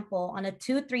example, on a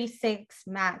 236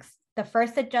 max, the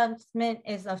first adjustment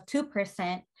is of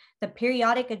 2%, the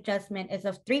periodic adjustment is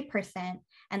of 3%,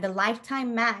 and the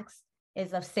lifetime max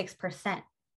is of 6%.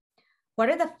 What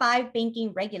are the 5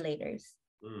 banking regulators?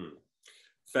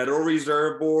 Federal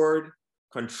Reserve Board,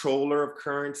 Controller of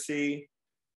Currency,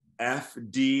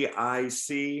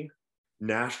 FDIC,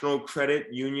 National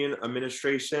Credit Union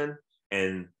Administration,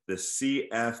 and the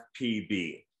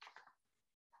CFPB.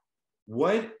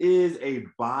 What is a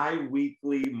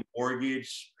bi-weekly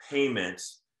mortgage payment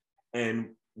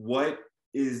and what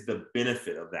is the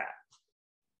benefit of that?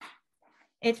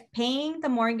 It's paying the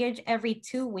mortgage every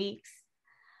 2 weeks,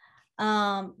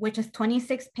 which is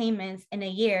 26 payments in a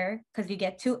year because you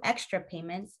get 2 extra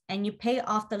payments and you pay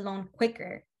off the loan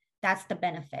quicker. That's the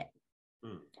benefit.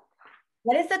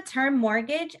 What is the term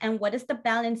mortgage and what is the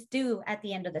balance due at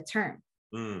the end of the term?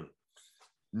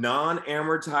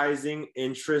 Non-amortizing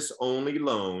interest only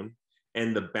loan,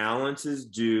 and the balance is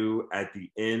due at the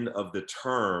end of the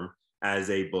term as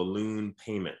a balloon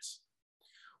payment.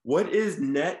 What is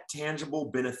net tangible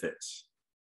benefits?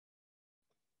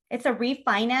 It's a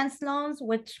refinance loans,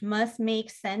 which must make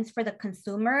sense for the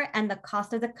consumer, and the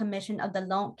cost of the commission of the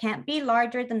loan can't be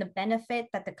larger than the benefit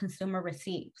that the consumer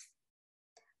receives.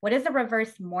 What is a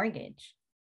reverse mortgage?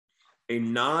 A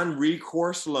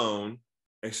non-recourse loan,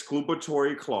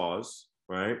 exculpatory clause,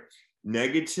 right?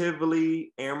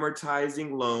 Negatively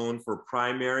amortizing loan for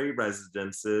primary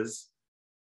residences,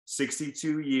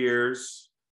 62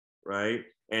 years, right?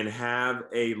 And have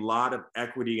a lot of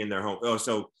equity in their home. Oh,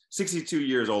 so 62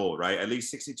 years old, right? At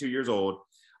least 62 years old,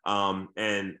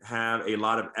 and have a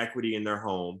lot of equity in their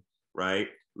home, right?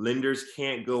 Lenders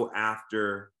can't go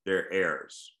after their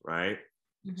heirs, right?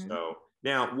 Mm-hmm. So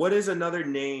now, what is another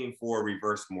name for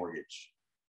reverse mortgage?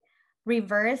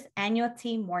 Reverse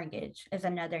annuity mortgage is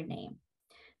another name.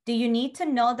 Do you need to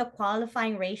know the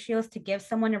qualifying ratios to give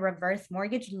someone a reverse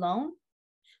mortgage loan?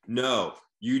 No,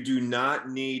 you do not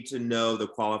need to know the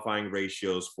qualifying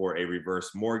ratios for a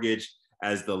reverse mortgage,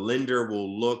 as the lender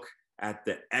will look at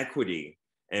the equity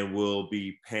and will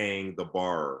be paying the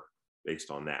borrower based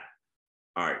on that.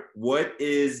 All right, what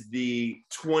is the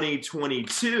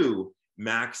 2022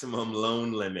 maximum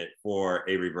loan limit for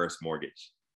a reverse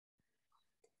mortgage?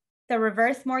 The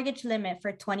reverse mortgage limit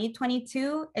for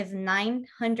 2022 is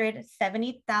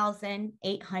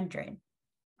 $970,800.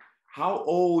 How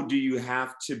old do you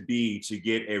have to be to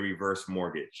get a reverse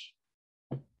mortgage?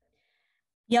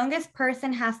 Youngest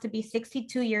person has to be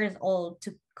 62 years old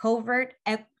to convert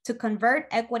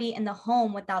equity in the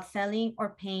home without selling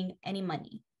or paying any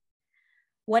money.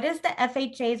 What is the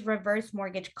FHA's reverse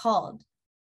mortgage called?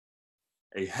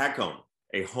 A HECM,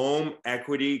 a home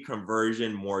equity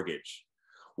conversion mortgage.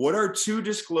 What are two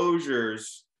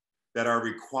disclosures that are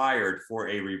required for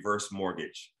a reverse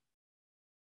mortgage?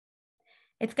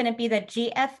 It's going to be the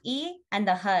GFE and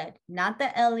the HUD, not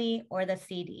the LE or the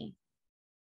CD.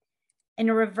 In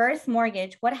a reverse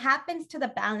mortgage, what happens to the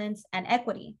balance and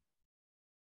equity?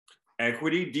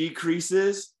 Equity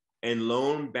decreases and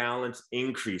loan balance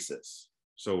increases.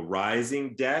 So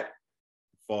rising debt,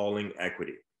 falling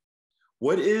equity.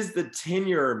 What is the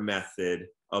tenure method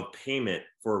of payment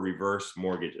for reverse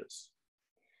mortgages?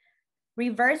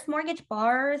 Reverse mortgage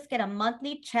borrowers get a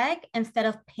monthly check instead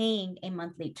of paying a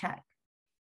monthly check.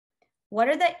 What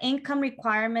are the income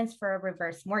requirements for a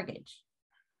reverse mortgage?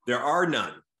 There are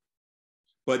none,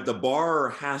 but the borrower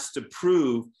has to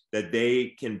prove that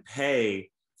they can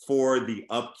pay for the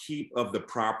upkeep of the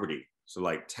property. So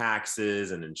like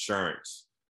taxes and insurance.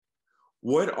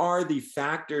 What are the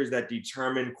factors that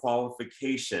determine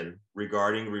qualification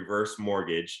regarding reverse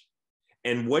mortgage?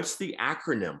 And what's the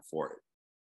acronym for it?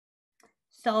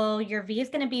 So your V is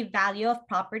going to be value of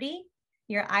property.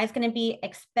 Your I is going to be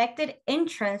expected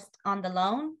interest on the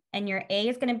loan. And your A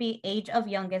is going to be age of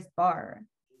youngest borrower.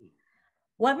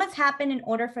 What must happen in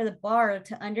order for the borrower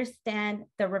to understand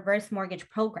the reverse mortgage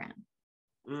program?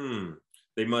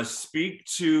 They must speak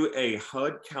to a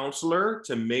HUD counselor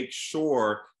to make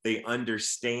sure they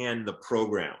understand the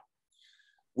program.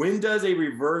 When does a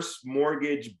reverse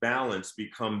mortgage balance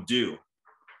become due?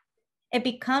 It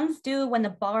becomes due when the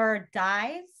borrower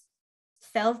dies,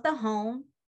 sells the home,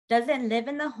 doesn't live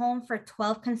in the home for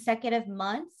 12 consecutive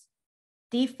months,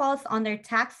 defaults on their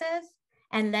taxes,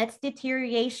 and lets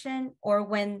deterioration, or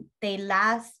when the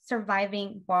last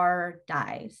surviving borrower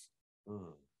dies.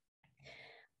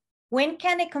 When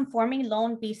can a conforming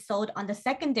loan be sold on the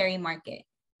secondary market?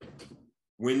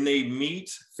 When they meet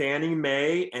Fannie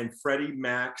Mae and Freddie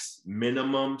Mac's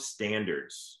minimum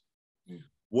standards.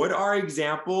 What are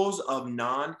examples of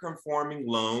non-conforming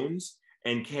loans,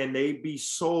 and can they be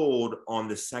sold on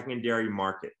the secondary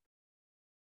market?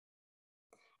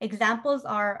 Examples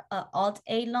are an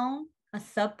Alt-A loan, a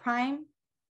subprime,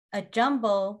 a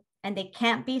jumbo, and they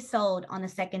can't be sold on the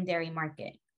secondary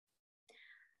market.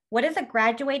 What is a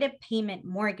graduated payment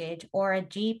mortgage, or a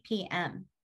GPM?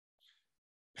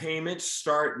 Payments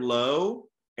start low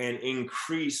and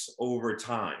increase over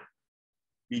time.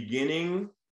 Beginning,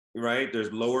 right,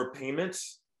 there's lower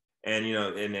payments, and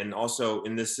and also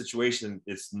in this situation,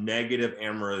 it's negative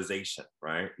amortization,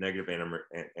 right? Negative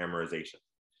amortization.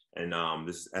 And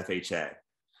this is FHA.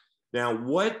 Now,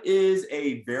 what is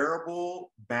a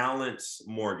variable balance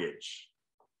mortgage?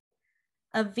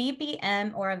 A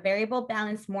VBM, or a variable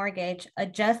balance mortgage,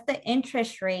 adjusts the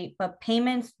interest rate, but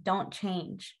payments don't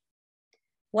change.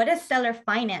 What is seller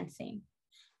financing?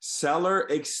 Seller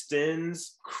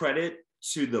extends credit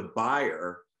to the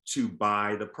buyer to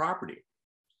buy the property.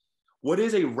 What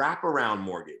is a wraparound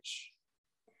mortgage?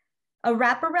 A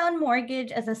wraparound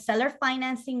mortgage is a seller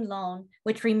financing loan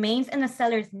which remains in the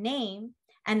seller's name,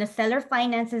 and the seller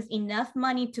finances enough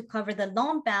money to cover the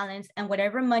loan balance and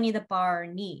whatever money the borrower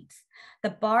needs.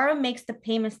 The borrower makes the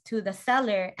payments to the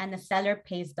seller and the seller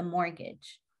pays the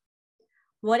mortgage.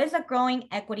 What is a growing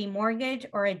equity mortgage,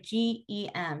 or a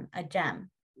GEM, a GEM?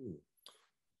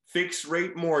 Fixed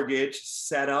rate mortgage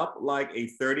set up like a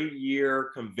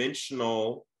 30-year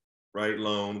conventional, right,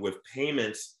 loan with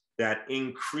payments that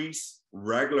increase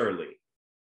regularly,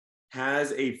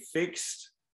 has a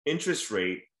fixed interest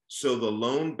rate so the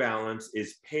loan balance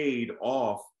is paid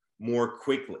off more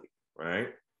quickly, right?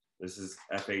 This is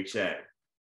FHA.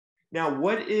 Now,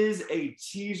 what is a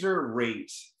teaser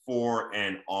rate for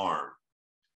an ARM?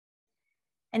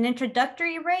 An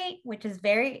introductory rate, which is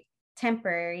very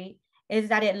temporary, is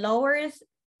that it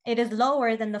is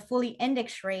lower than the fully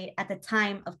indexed rate at the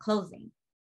time of closing.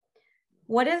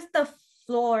 What is the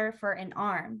floor for an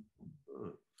ARM?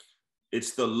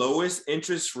 It's the lowest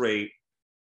interest rate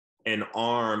an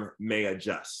ARM may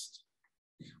adjust.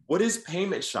 What is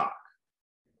payment shock?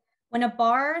 When a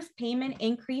borrower's payment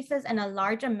increases in a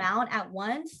large amount at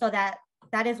once, so that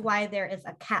is why there is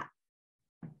a cap.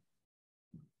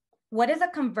 What is a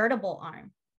convertible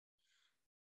ARM?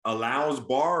 Allows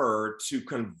borrower to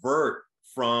convert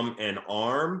from an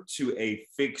ARM to a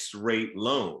fixed rate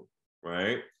loan,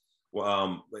 right?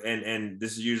 And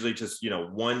this is usually just,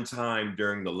 one time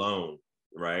during the loan,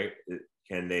 right?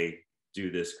 Can they do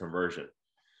this conversion?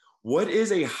 What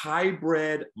is a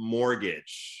hybrid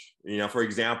mortgage? For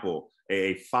example,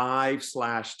 a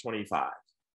 5/25.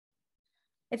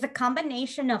 It's a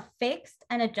combination of fixed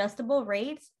and adjustable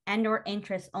rates and or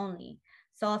interest only.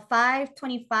 So a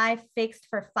 5/25 fixed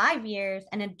for 5 years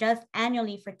and adjust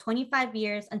annually for 25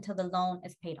 years until the loan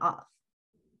is paid off.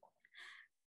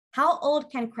 How old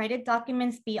can credit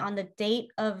documents be on the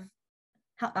date of,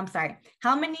 how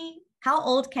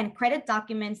old can credit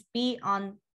documents be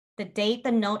on the date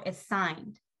the note is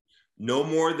signed? No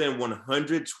more than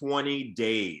 120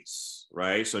 days,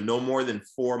 right? So no more than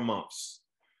 4 months.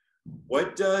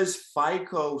 What does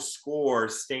FICO score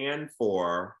stand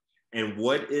for, and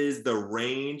what is the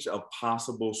range of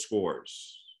possible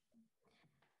scores?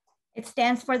 It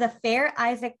stands for the Fair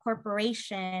Isaac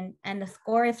Corporation, and the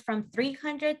score is from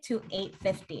 300 to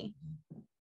 850.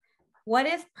 What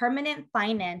is permanent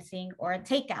financing, or a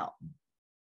takeout?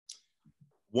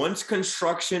 Once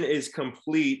construction is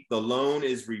complete, the loan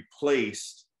is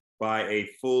replaced by a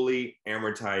fully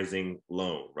amortizing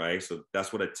loan, right? So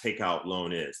that's what a takeout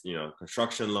loan is,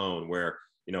 construction loan where,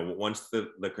 once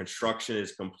the construction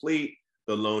is complete,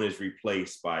 the loan is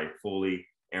replaced by fully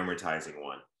amortizing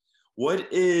one.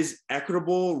 What is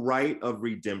equitable right of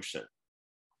redemption?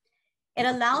 It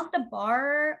allows the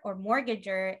borrower or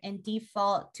mortgager in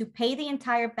default to pay the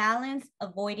entire balance,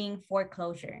 avoiding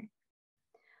foreclosure.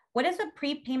 What is a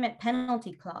prepayment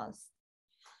penalty clause?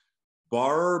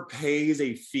 Borrower pays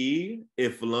a fee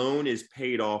if loan is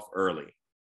paid off early.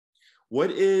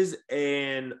 What is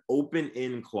an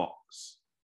open-end clause?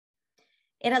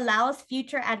 It allows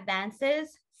future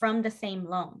advances from the same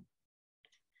loan.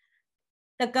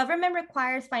 The government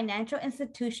requires financial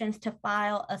institutions to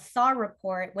file a SAW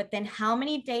report within how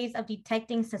many days of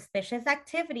detecting suspicious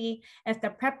activity if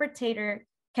the perpetrator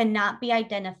cannot be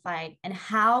identified, and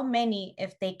how many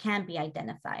if they can be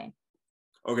identified?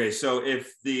 Okay, so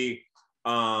if the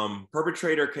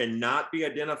perpetrator cannot be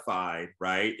identified,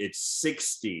 right, it's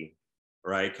 60,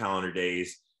 right, calendar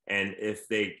days. And if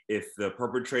the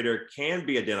perpetrator can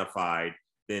be identified,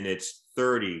 then it's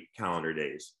 30 calendar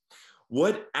days.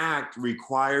 What act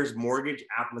requires mortgage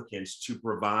applicants to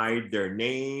provide their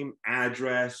name,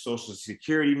 address, social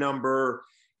security number,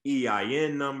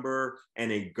 EIN number,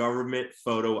 and a government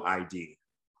photo ID?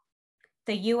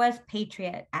 The U.S.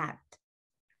 Patriot Act.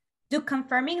 Do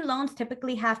confirming loans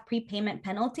typically have prepayment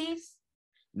penalties?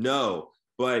 No,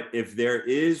 but if there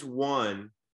is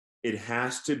one, it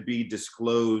has to be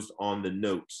disclosed on the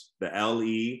notes, the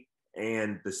LE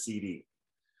and the CD.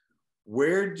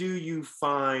 Where do you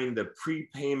find the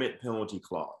prepayment penalty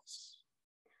clause?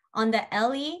 On the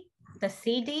LE, the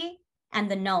CD, and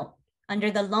the note,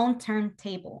 under the loan term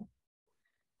table.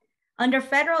 Under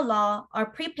federal law, are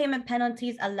prepayment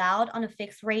penalties allowed on a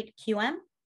fixed rate QM?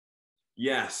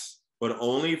 Yes, but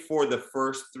only for the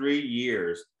first 3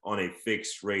 years on a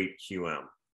fixed rate QM.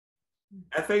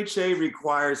 FHA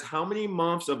requires how many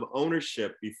months of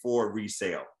ownership before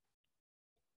resale?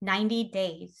 90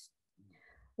 days.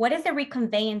 What is a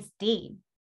reconveyance deed?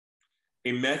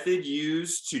 A method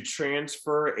used to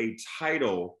transfer a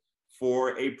title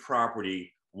for a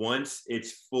property once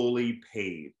it's fully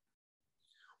paid.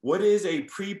 What is a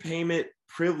prepayment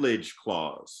privilege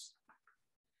clause?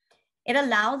 It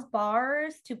allows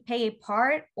borrowers to pay a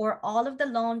part or all of the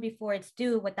loan before it's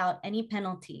due without any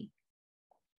penalty.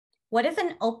 What is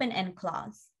an open-end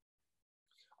clause?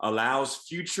 Allows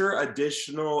future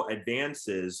additional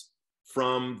advances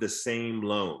from the same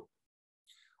loan.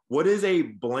 What is a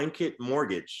blanket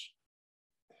mortgage?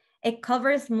 It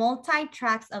covers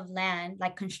multi-tracts of land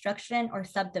like construction or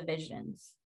subdivisions.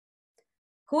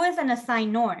 Who is an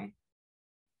assignor?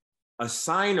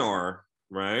 Assignor,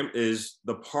 right, is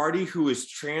the party who is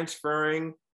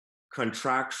transferring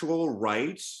contractual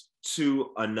rights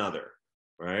to another,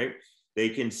 right? They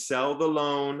can sell the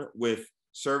loan with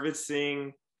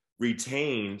servicing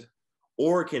retained,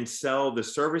 or can sell the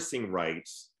servicing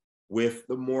rights with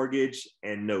the mortgage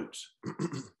and note.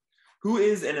 Who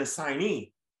is an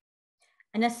assignee?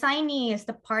 An assignee is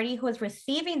the party who is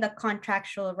receiving the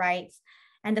contractual rights,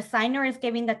 and the signer is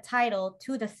giving the title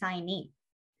to the signee.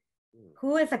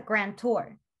 Who is a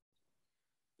grantor?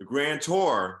 The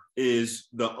grantor is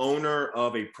the owner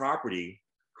of a property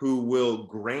who will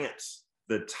grant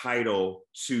the title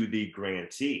to the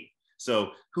grantee.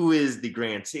 So who is the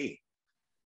grantee?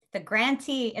 The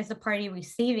grantee is the party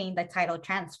receiving the title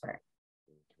transfer.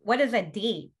 What is a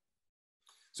deed?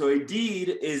 So a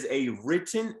deed is a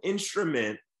written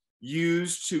instrument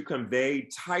used to convey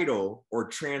title or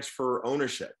transfer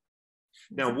ownership.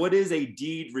 Now, what is a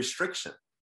deed restriction?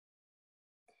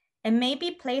 It may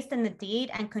be placed in the deed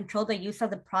and control the use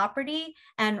of the property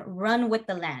and run with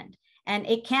the land. And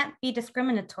it can't be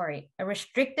discriminatory. A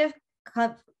restrictive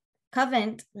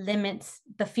covenant limits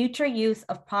the future use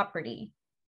of property.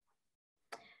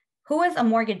 Who is a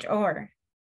mortgagor?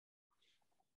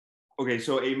 Okay,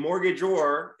 so a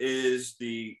mortgagor is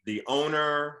the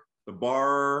owner, the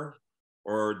borrower,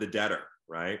 or the debtor,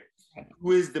 right? Okay.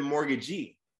 Who is the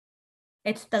mortgagee?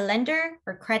 It's the lender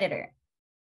or creditor.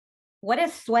 What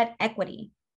is sweat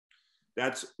equity?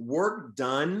 That's work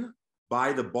done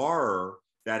by the borrower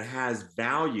that has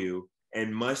value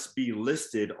and must be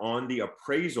listed on the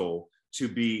appraisal to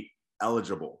be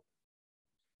eligible.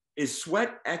 Is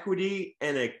sweat equity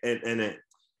an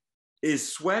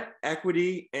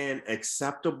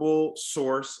acceptable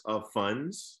source of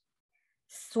funds?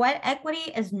 Sweat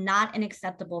equity is not an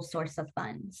acceptable source of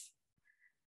funds.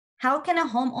 How can a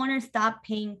homeowner stop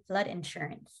paying flood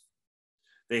insurance?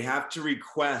 They have to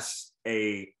request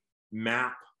a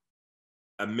MAP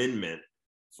amendment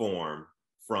form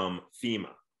from FEMA.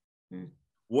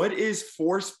 What is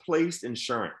force-placed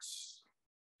insurance?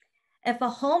 If a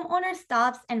homeowner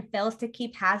stops and fails to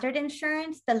keep hazard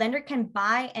insurance, the lender can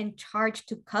buy and charge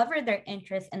to cover their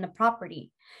interest in the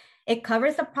property. It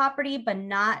covers the property, but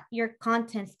not your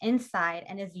contents inside,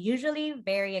 and is usually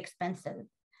very expensive.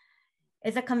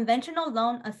 Is a conventional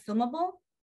loan assumable?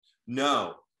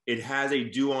 No, it has a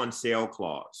due on sale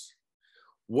clause.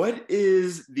 What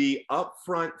is the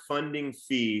upfront funding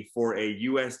fee for a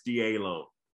USDA loan?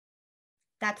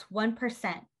 That's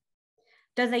 1%.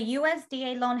 Does a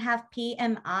USDA loan have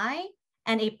PMI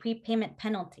and a prepayment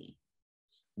penalty?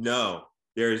 No,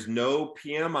 there is no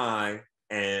PMI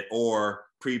or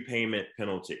prepayment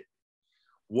penalty.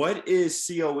 What is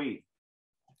COE?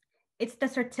 It's the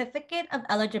certificate of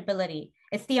eligibility.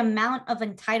 It's the amount of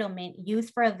entitlement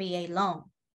used for a VA loan.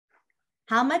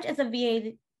 How much is a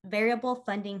VA variable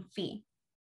funding fee?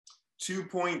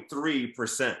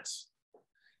 2.3%.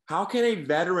 How can a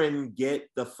veteran get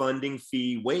the funding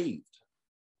fee waived?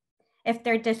 If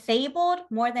they're disabled,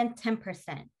 more than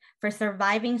 10% for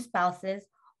surviving spouses,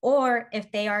 or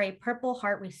if they are a Purple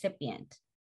Heart recipient.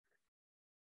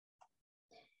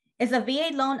 Is a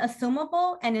VA loan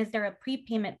assumable, and is there a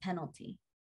prepayment penalty?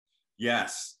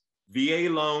 Yes, VA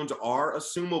loans are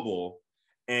assumable,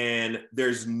 and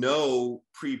there's no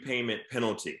prepayment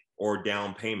penalty or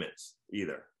down payments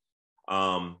either.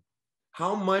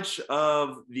 How much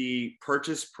of the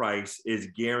purchase price is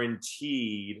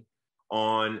guaranteed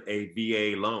on a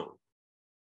VA loan?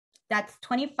 That's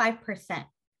 25%.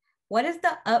 What is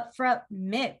the upfront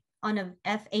MIP on a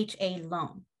FHA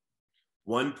loan?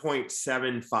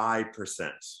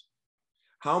 1.75%.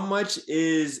 How much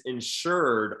is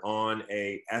insured on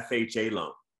a FHA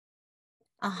loan?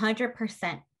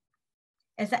 100%.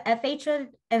 Is the FHA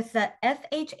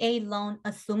loan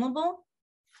assumable?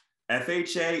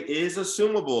 FHA is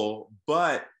assumable,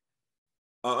 but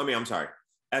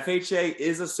FHA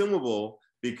is assumable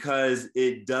because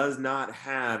it does not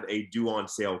have a due on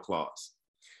sale clause.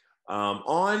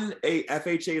 On a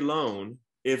FHA loan,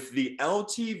 if the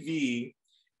LTV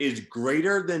is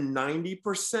greater than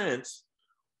 90%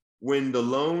 when the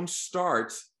loan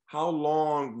starts, how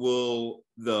long will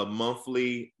the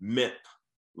monthly MIP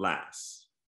last?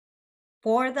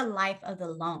 For the life of the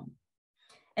loan.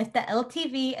 If the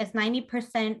LTV is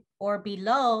 90% or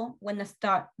below when the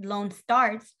loan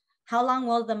starts, how long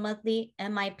will the monthly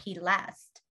MIP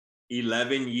last?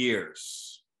 11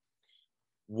 years.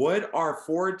 What are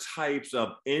 4 types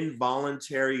of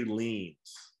involuntary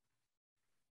liens?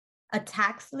 A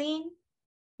tax lien,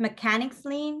 mechanics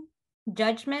lien,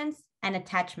 judgments, and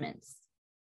attachments.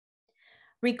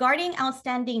 Regarding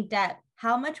outstanding debt,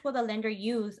 how much will the lender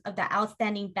use of the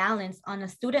outstanding balance on a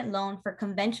student loan for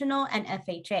conventional and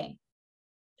FHA?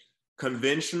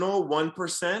 Conventional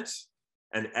 1%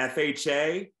 and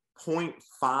FHA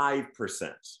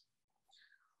 0.5%.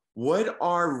 What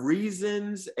are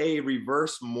reasons a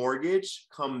reverse mortgage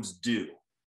comes due?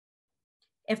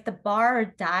 If the borrower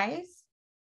dies,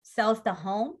 sells the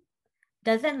home,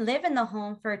 doesn't live in the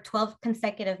home for 12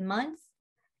 consecutive months,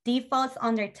 defaults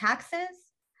on their taxes,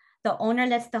 the owner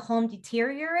lets the home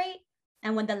deteriorate,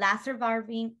 and when the last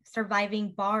surviving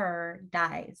borrower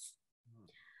dies.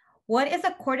 What is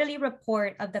a quarterly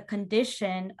report of the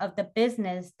condition of the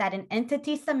business that an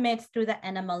entity submits through the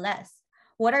NMLS?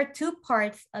 What are 2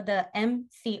 parts of the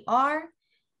MCR?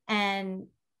 And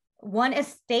one is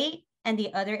state and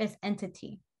the other is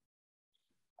entity.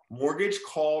 Mortgage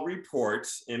call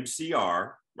reports,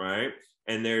 MCR, right?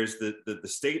 And there's the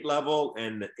state level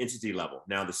and the entity level.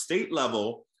 Now the state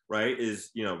level, right,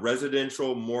 is,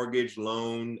 residential mortgage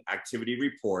loan activity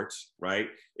reports, right,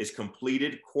 is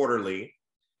completed quarterly.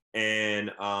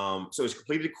 And so it's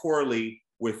completed quarterly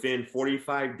within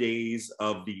 45 days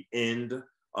of the end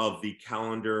of the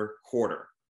calendar quarter.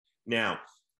 Now,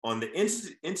 on the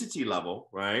entity level,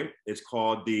 right, it's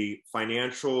called the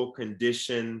financial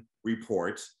condition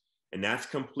report, and that's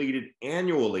completed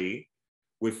annually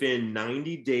within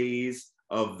 90 days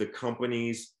of the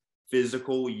company's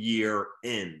fiscal year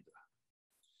end.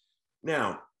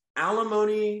 Now,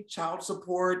 alimony, child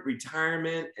support,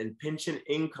 retirement, and pension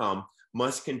income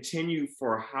must continue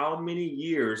for how many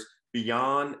years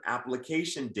beyond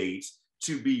application dates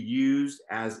to be used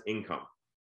as income?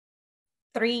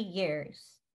 3 years.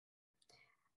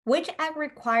 Which act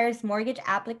requires mortgage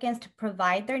applicants to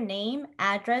provide their name,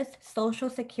 address, social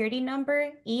security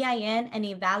number, EIN, and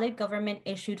a valid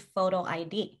government-issued photo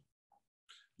ID?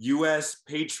 U.S.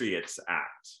 Patriots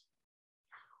Act.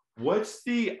 What's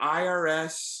the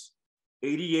IRS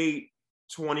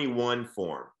 8821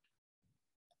 form?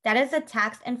 That is a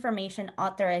tax information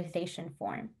authorization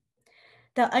form.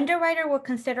 The underwriter will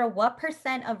consider what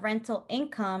 % of rental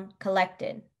income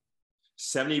collected.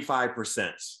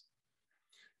 75%.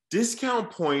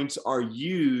 Discount points are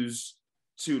used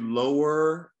to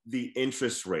lower the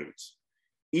interest rate.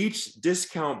 Each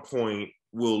discount point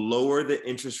will lower the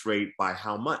interest rate by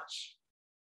how much?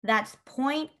 That's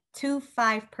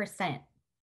 0.25%.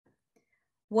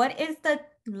 What is the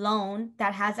loan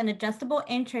that has an adjustable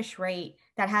interest rate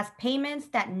that has payments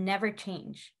that never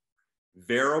change?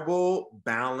 Variable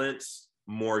balance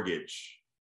mortgage.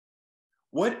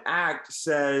 What act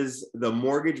says the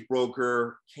mortgage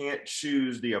broker can't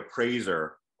choose the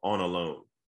appraiser on a loan?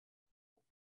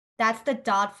 That's the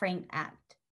Dodd-Frank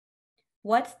Act.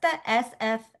 What's the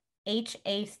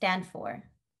SFHA stand for?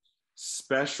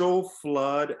 Special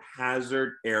flood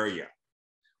hazard area.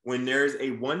 When there's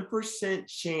a 1%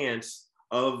 chance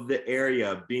of the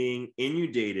area being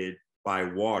inundated by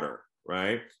water,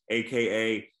 right?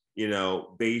 AKA,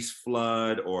 base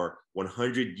flood or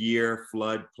 100-year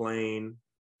floodplain.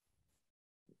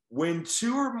 When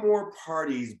 2 or more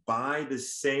parties buy the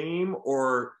same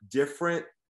or different,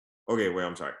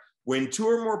 When 2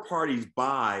 or more parties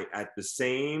buy at the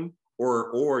same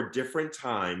or different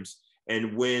times,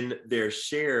 and when their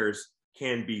shares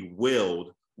can be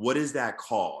willed, what is that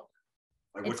called?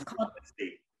 It's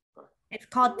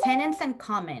called tenants in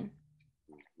common.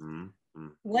 Mm-hmm.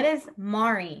 What is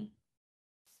MARI?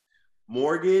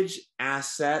 Mortgage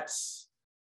Assets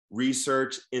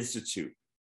Research Institute.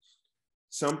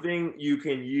 Something you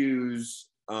can use,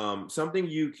 something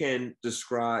you can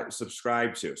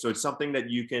subscribe to. So it's something that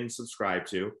you can subscribe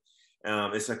to.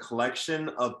 It's a collection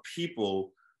of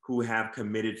people who have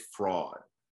committed fraud.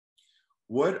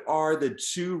 What are the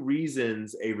 2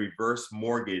 reasons a reverse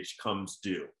mortgage comes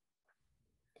due?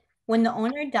 When the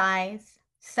owner dies,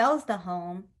 sells the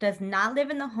home, does not live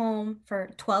in the home for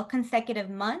 12 consecutive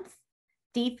months,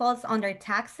 defaults on their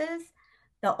taxes,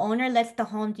 the owner lets the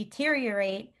home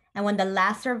deteriorate, and when the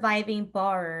last surviving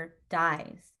borrower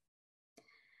dies.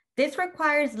 This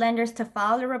requires lenders to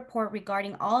file a report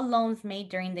regarding all loans made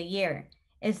during the year.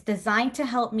 It's designed to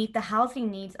help meet the housing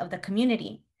needs of the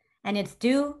community, and it's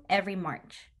due every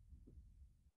March.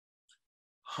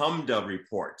 HMDA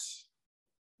reports.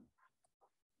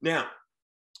 Now,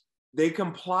 they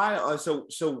compile,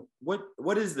 so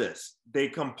what is this? They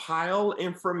compile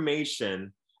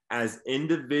information as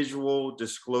individual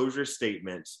disclosure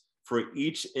statements for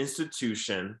each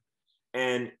institution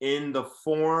and in the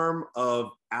form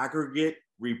of aggregate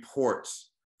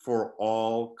reports for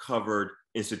all covered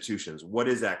institutions. What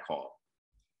is that called?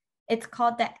 It's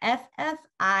called the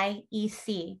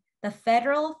FFIEC, the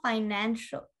Federal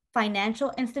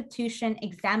Financial Institution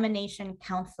Examination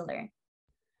Counselor.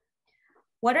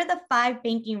 What are the 5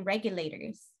 banking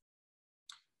regulators?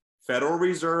 Federal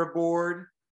Reserve Board,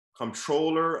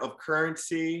 Comptroller of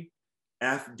Currency,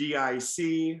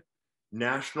 FDIC,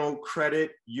 National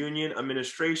Credit Union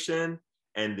Administration,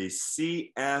 and the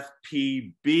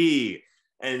CFPB.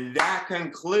 And that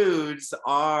concludes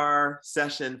our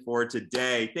session for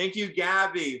today. Thank you,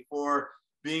 Gabby, for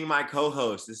being my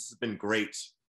co-host. This has been great.